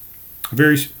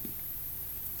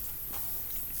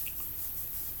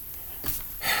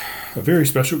very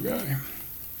special guy.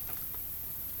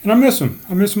 And I miss him.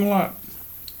 I miss him a lot.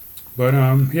 But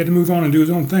he had to move on and do his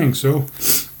own thing. So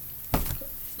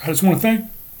I just want to thank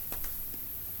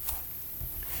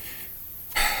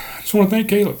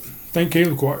Caleb. Thank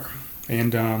Caleb Quire.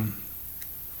 And I'm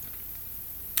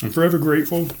forever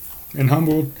grateful and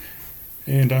humbled.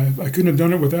 And I couldn't have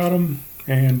done it without him.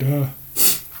 And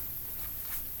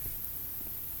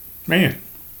man.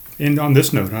 And on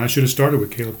this note, I should have started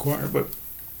with Caleb Quire, but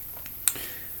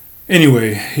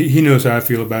anyway, he knows how I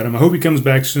feel about him. I hope he comes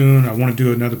back soon. I want to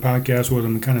do another podcast with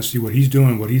him and kind of see what he's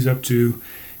doing, what he's up to,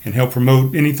 and help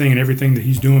promote anything and everything that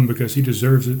he's doing because he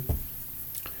deserves it.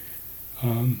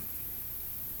 I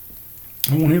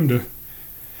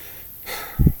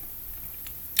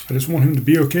just want him to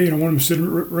be okay, and I want him to sit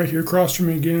right here across from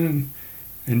me again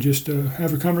and just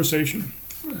have a conversation,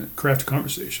 craft a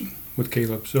conversation with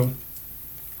Caleb. So,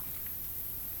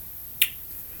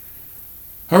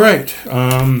 all right.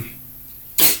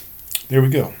 There we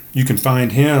go. You can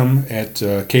find him at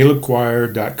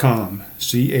calebquire.com.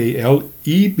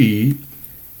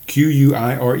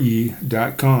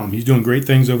 CalebQuire.com. He's doing great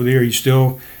things over there. He's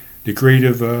still the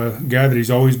creative guy that he's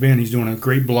always been. He's doing a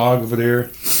great blog over there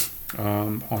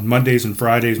on Mondays and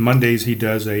Fridays. Mondays he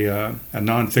does a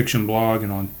nonfiction blog,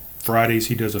 and on Fridays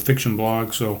he does a fiction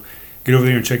blog. So get over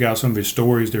there and check out some of his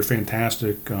stories. They're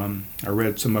fantastic. I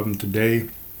read some of them today.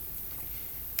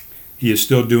 He is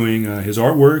still doing his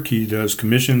artwork. He does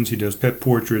commissions. He does pet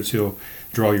portraits. He'll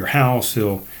draw your house.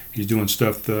 He's doing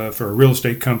stuff for a real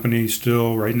estate company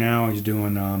still right now. He's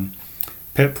doing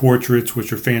pet portraits,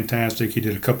 which are fantastic. He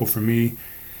did a couple for me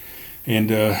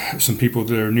and some people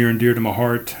that are near and dear to my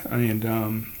heart.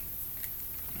 And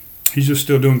he's just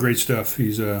still doing great stuff.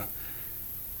 He's a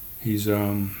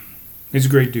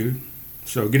great dude.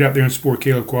 So get out there and support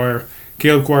Caleb Quire.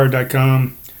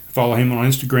 CalebQuire.com. Follow him on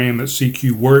Instagram at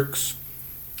CQWorks.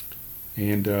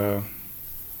 And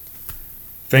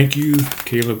thank you,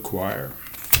 Caleb Quire.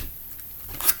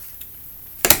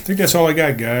 I think that's all I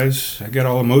got, guys. I got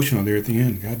all emotional there at the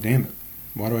end. God damn it.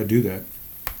 Why do I do that?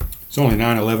 It's only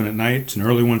 9:11 at night. It's an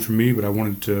early one for me, but I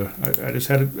wanted to, I just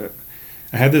had it.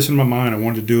 I had this in my mind. I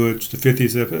wanted to do it. It's the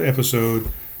 50th episode.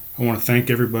 I want to thank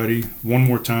everybody one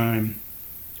more time.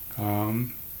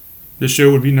 This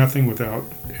show would be nothing without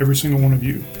every single one of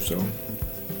you. So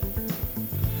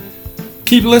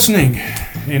keep listening.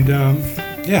 And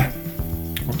yeah,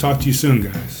 I'll talk to you soon,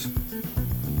 guys.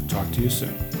 Talk to you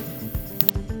soon.